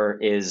entrepreneur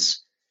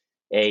is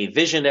a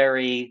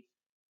visionary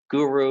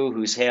guru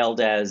who's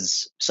hailed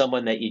as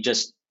someone that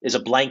is a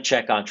blank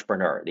check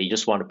entrepreneur that you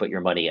just want to put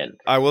your money in.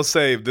 I will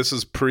say this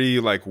is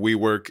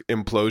WeWork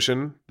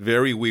implosion,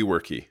 very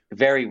WeWorky.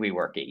 Very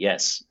WeWorky,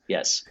 yes.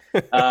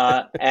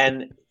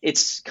 And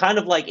it's kind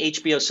of like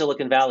HBO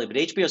Silicon Valley, but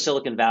HBO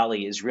Silicon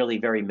Valley is really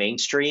very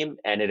mainstream,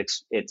 and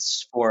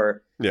it's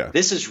for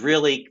this is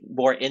really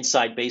more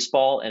inside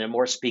baseball, and it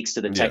more speaks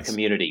to the tech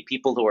community,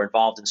 people who are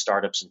involved in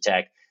startups and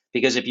tech.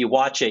 Because if you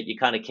watch it, you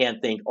kind of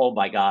can't think, oh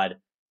my God,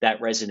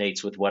 that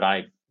resonates with what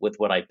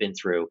I've been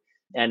through.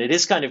 And it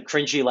is kind of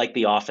cringy like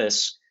The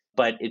Office,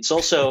 but it's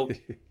also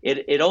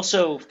it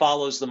also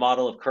follows the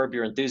model of Curb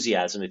Your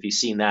Enthusiasm, if you've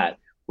seen that,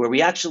 where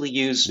we actually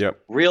use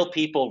real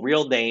people,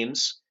 real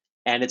names,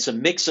 and it's a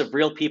mix of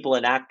real people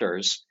and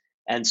actors.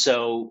 And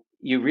so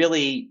you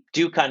really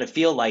do kind of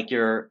feel like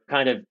you're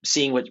kind of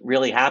seeing what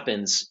really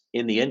happens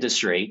in the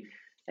industry.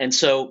 And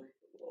so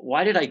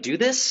why did I do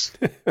this?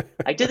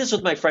 I did this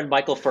with my friend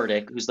Michael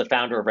Furtick, who's the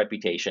founder of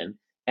Reputation.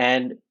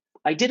 And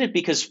I did it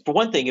because, for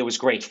one thing, it was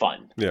great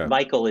fun. Yeah.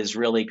 Michael is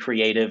really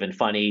creative and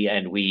funny,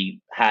 and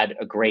we had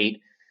a great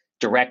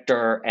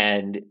director,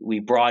 and we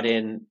brought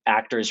in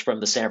actors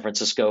from the San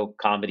Francisco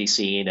comedy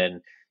scene.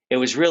 And it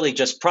was really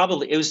just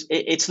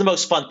it's the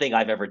most fun thing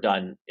I've ever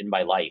done in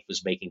my life,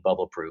 was making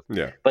Bubble Proof.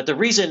 Yeah. But the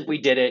reason we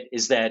did it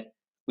is that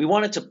we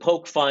wanted to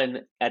poke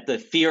fun at the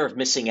fear of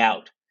missing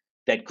out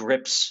that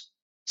grips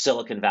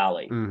Silicon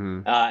Valley.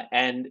 Mm-hmm.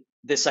 And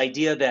this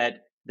idea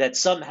that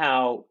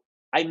somehow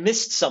I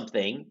missed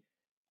something,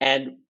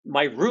 and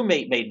my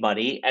roommate made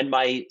money, and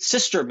my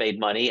sister made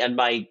money, and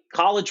my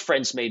college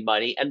friends made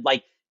money, and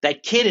like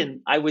that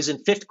kid I was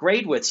in 5th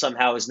grade with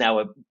somehow is now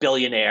a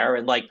billionaire,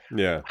 and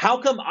how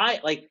come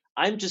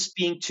I'm just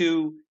being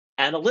too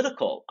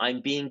analytical,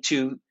 I'm being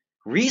too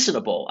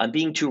reasonable, I'm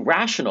being too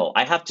rational,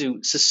 I have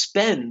to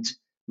suspend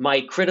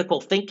my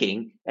critical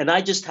thinking, and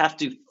I just have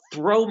to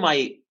throw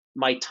my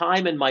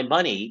time and my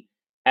money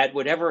at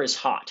whatever is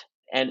hot.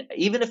 And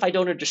even if I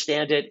don't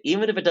understand it,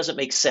 even if it doesn't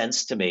make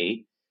sense to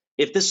me,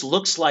 if this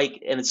looks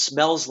like and it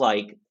smells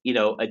like, a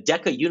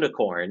Deca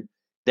unicorn,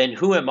 then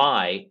who am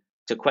I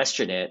to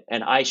question it?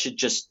 And I should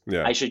just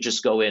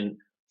go in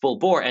full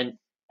bore.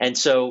 And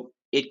so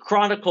it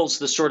chronicles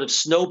the sort of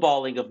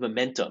snowballing of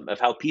momentum of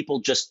how people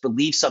just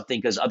believe something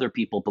because other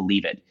people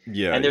believe it.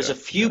 Yeah. And there's a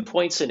few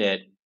points in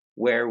it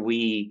where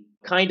we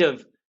kind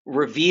of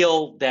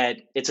reveal that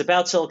it's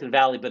about Silicon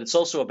Valley, but it's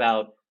also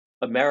about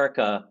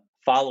America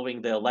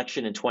following the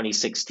election in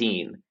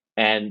 2016,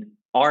 and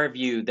our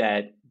view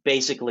that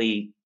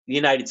basically the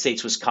United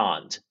States was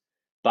conned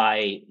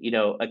by,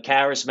 a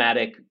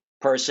charismatic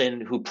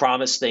person who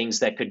promised things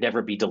that could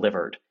never be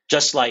delivered,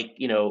 just like,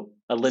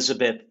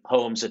 Elizabeth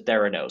Holmes at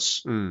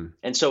Theranos.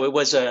 And so it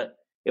was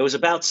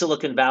about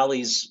Silicon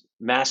Valley's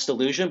mass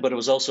delusion, but it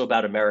was also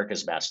about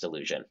America's mass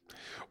delusion.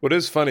 What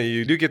is funny,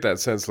 you do get that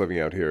sense living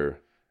out here.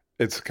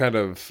 It's kind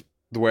of,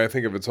 the way I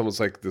think of it's almost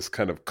like this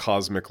kind of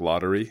cosmic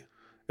lottery.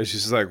 And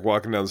she's just like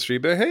walking down the street,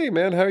 but hey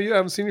man, how are you? I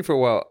haven't seen you for a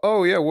while.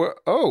 Oh yeah,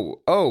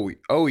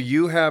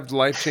 you have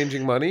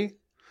life-changing money?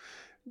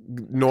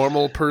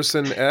 Normal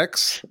person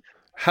X?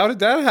 How did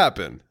that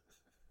happen?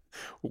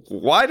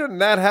 Why didn't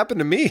that happen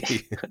to me?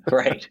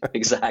 Right,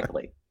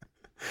 exactly.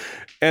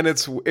 And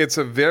it's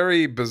a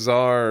very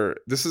bizarre,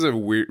 this is a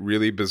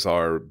really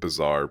bizarre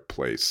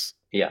place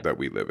that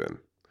we live in.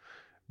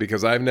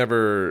 Because I've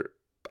never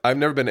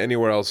been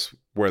anywhere else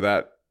where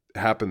that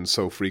happens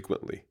so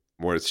frequently,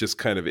 where it's just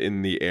kind of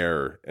in the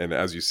air. And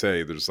as you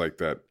say, there's like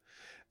that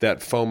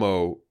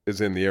FOMO is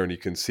in the air and you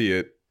can see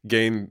it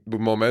gain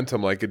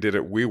momentum like it did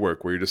at WeWork,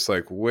 where you're just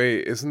like,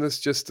 wait, isn't this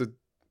just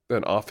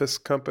an office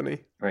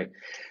company? Right.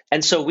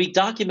 And so we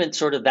document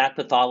sort of that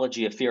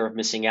pathology of fear of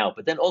missing out,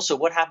 but then also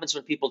what happens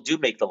when people do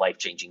make the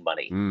life-changing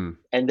money?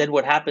 And then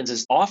what happens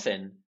is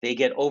often they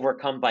get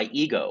overcome by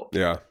ego.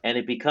 Yeah. And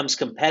it becomes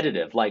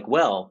competitive. Like,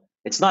 well,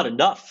 it's not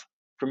enough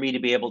for me to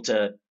be able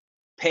to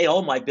pay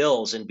all my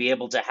bills and be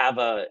able to have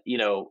a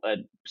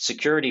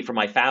security for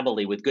my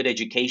family with good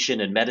education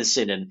and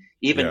medicine and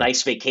even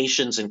nice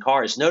vacations and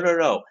cars.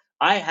 No.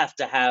 I have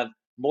to have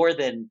more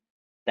than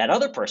that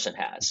other person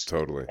has.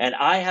 Totally. And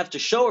I have to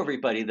show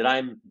everybody that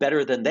I'm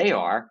better than they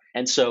are.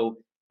 And so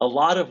a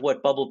lot of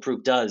what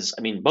Bubbleproof does,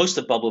 I mean, most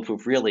of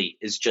Bubbleproof really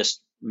is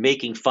just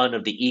making fun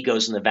of the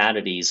egos and the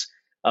vanities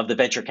of the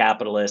venture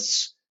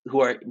capitalists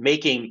who are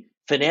making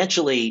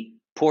financially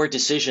poor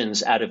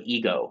decisions out of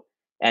ego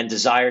and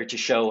desire to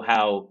show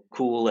how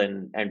cool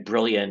and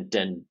brilliant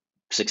and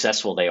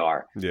successful they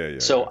are.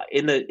 So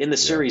in the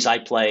series, I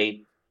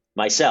play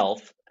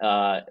myself,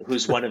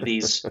 who's one of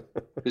these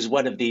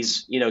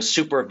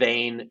super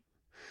vain,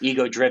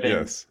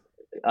 ego-driven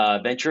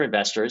venture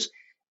investors.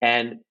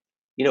 And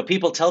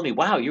people tell me,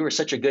 wow, you were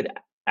such a good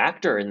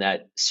actor in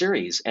that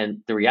series.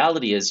 And the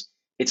reality is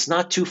it's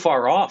not too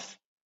far off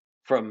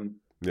from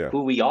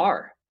who we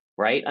are,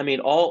 right? I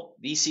mean, all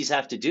VCs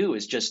have to do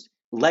is just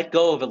let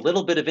go of a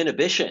little bit of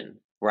inhibition,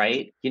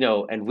 right?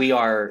 And we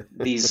are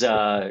these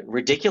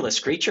ridiculous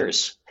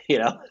creatures,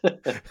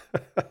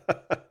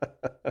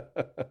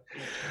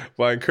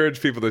 Well, I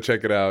encourage people to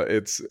check it out.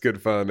 It's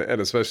good fun.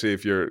 And especially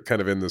if you're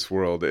kind of in this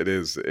world,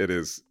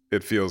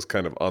 it feels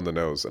kind of on the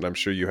nose. And I'm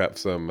sure you have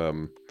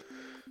some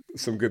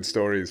good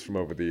stories from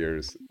over the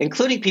years.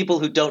 Including people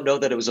who don't know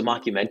that it was a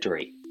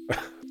mockumentary.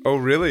 Oh,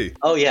 really?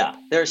 Oh, yeah.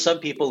 There are some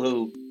people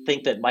who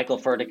think that Michael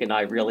Furnick and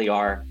I really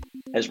are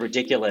as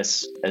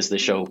ridiculous as the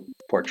show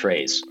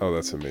portrays. Oh,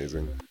 that's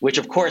amazing. Which,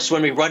 of course,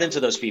 when we run into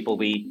those people,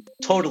 we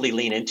totally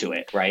lean into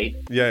it, right?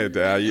 Yeah,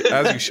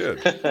 as you should.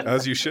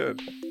 As you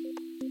should.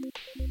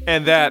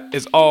 And that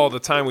is all the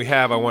time we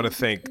have. I want to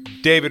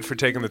thank David for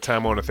taking the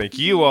time. I want to thank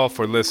you all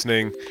for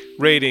listening,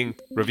 rating,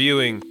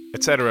 reviewing,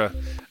 etc.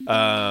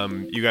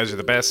 You guys are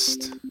the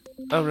best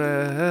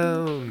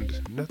around.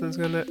 Nothing's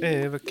gonna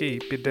ever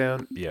keep you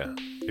down. Yeah,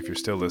 if you're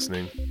still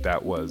listening,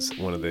 that was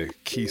one of the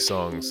key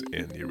songs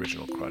in the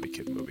original Karate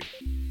Kid movie.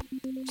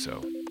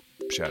 So,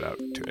 shout out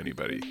to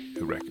anybody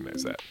who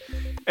recognized that.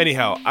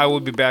 Anyhow, I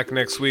will be back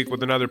next week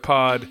with another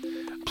pod.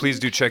 Please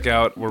do check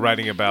out, we're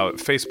writing about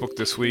Facebook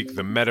this week,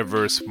 the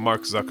metaverse,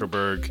 Mark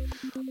Zuckerberg,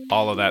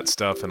 all of that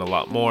stuff and a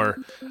lot more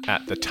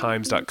at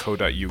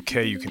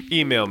thetimes.co.uk. You can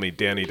email me,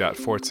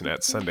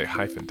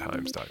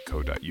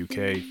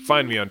 danny.fortson@sunday-times.co.uk.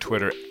 Find me on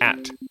Twitter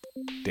at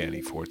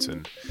Danny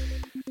Fortson.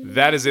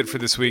 That is it for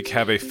this week.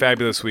 Have a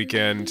fabulous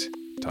weekend.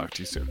 Talk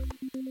to you soon.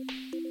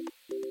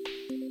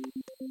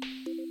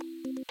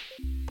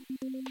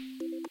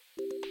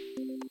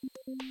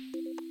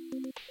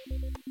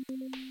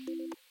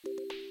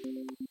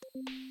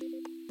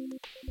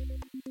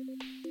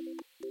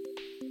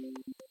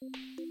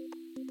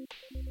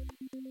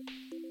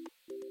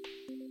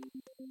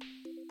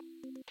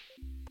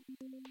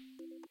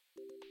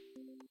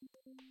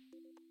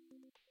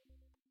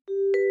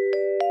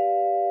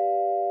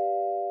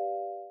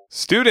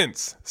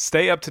 Students,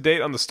 stay up to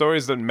date on the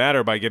stories that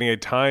matter by getting a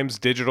Times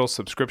digital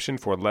subscription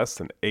for less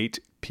than $8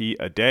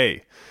 a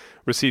day.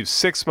 Receive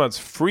 6 months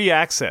free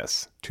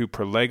access to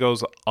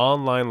Perlego's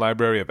online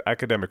library of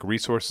academic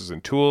resources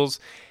and tools,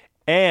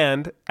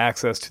 and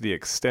access to the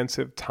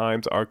extensive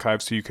Times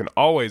archive so you can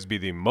always be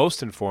the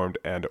most informed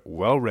and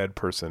well-read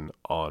person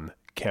on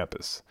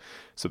campus.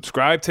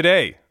 Subscribe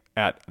today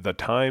at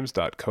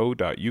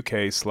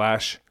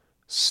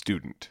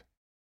thetimes.co.uk/student.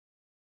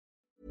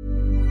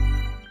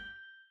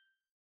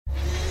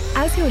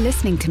 As you're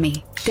listening to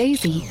me,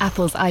 Daisy,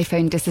 Apple's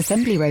iPhone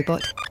disassembly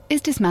robot,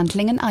 is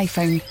dismantling an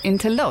iPhone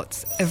into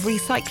lots of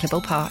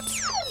recyclable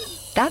parts.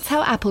 That's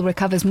how Apple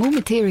recovers more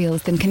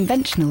materials than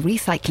conventional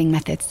recycling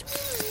methods.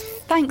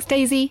 Thanks,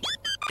 Daisy.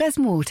 There's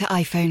more to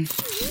iPhone.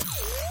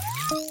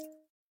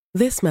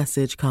 This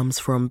message comes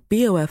from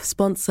BOF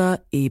sponsor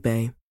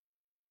eBay.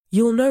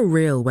 You'll know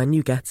real when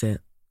you get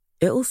it.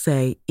 It'll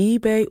say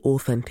eBay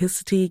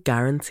Authenticity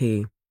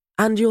Guarantee.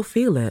 And you'll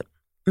feel it.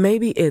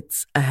 Maybe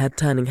it's a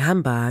head-turning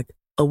handbag,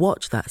 a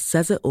watch that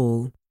says it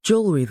all,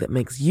 jewelry that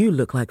makes you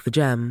look like the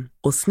gem,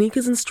 or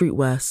sneakers and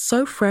streetwear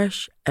so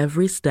fresh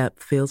every step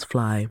feels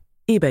fly.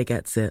 eBay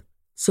gets it.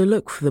 So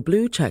look for the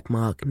blue check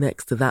mark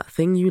next to that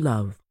thing you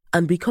love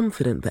and be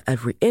confident that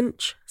every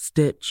inch,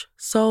 stitch,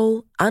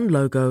 sole, and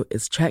logo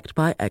is checked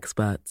by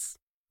experts.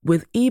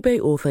 With eBay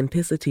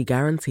Authenticity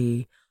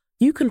Guarantee,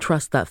 you can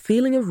trust that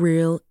feeling of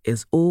real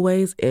is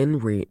always in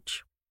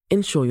reach.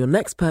 Ensure your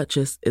next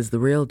purchase is the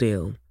real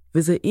deal.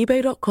 Visit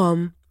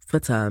eBay.com for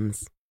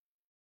terms.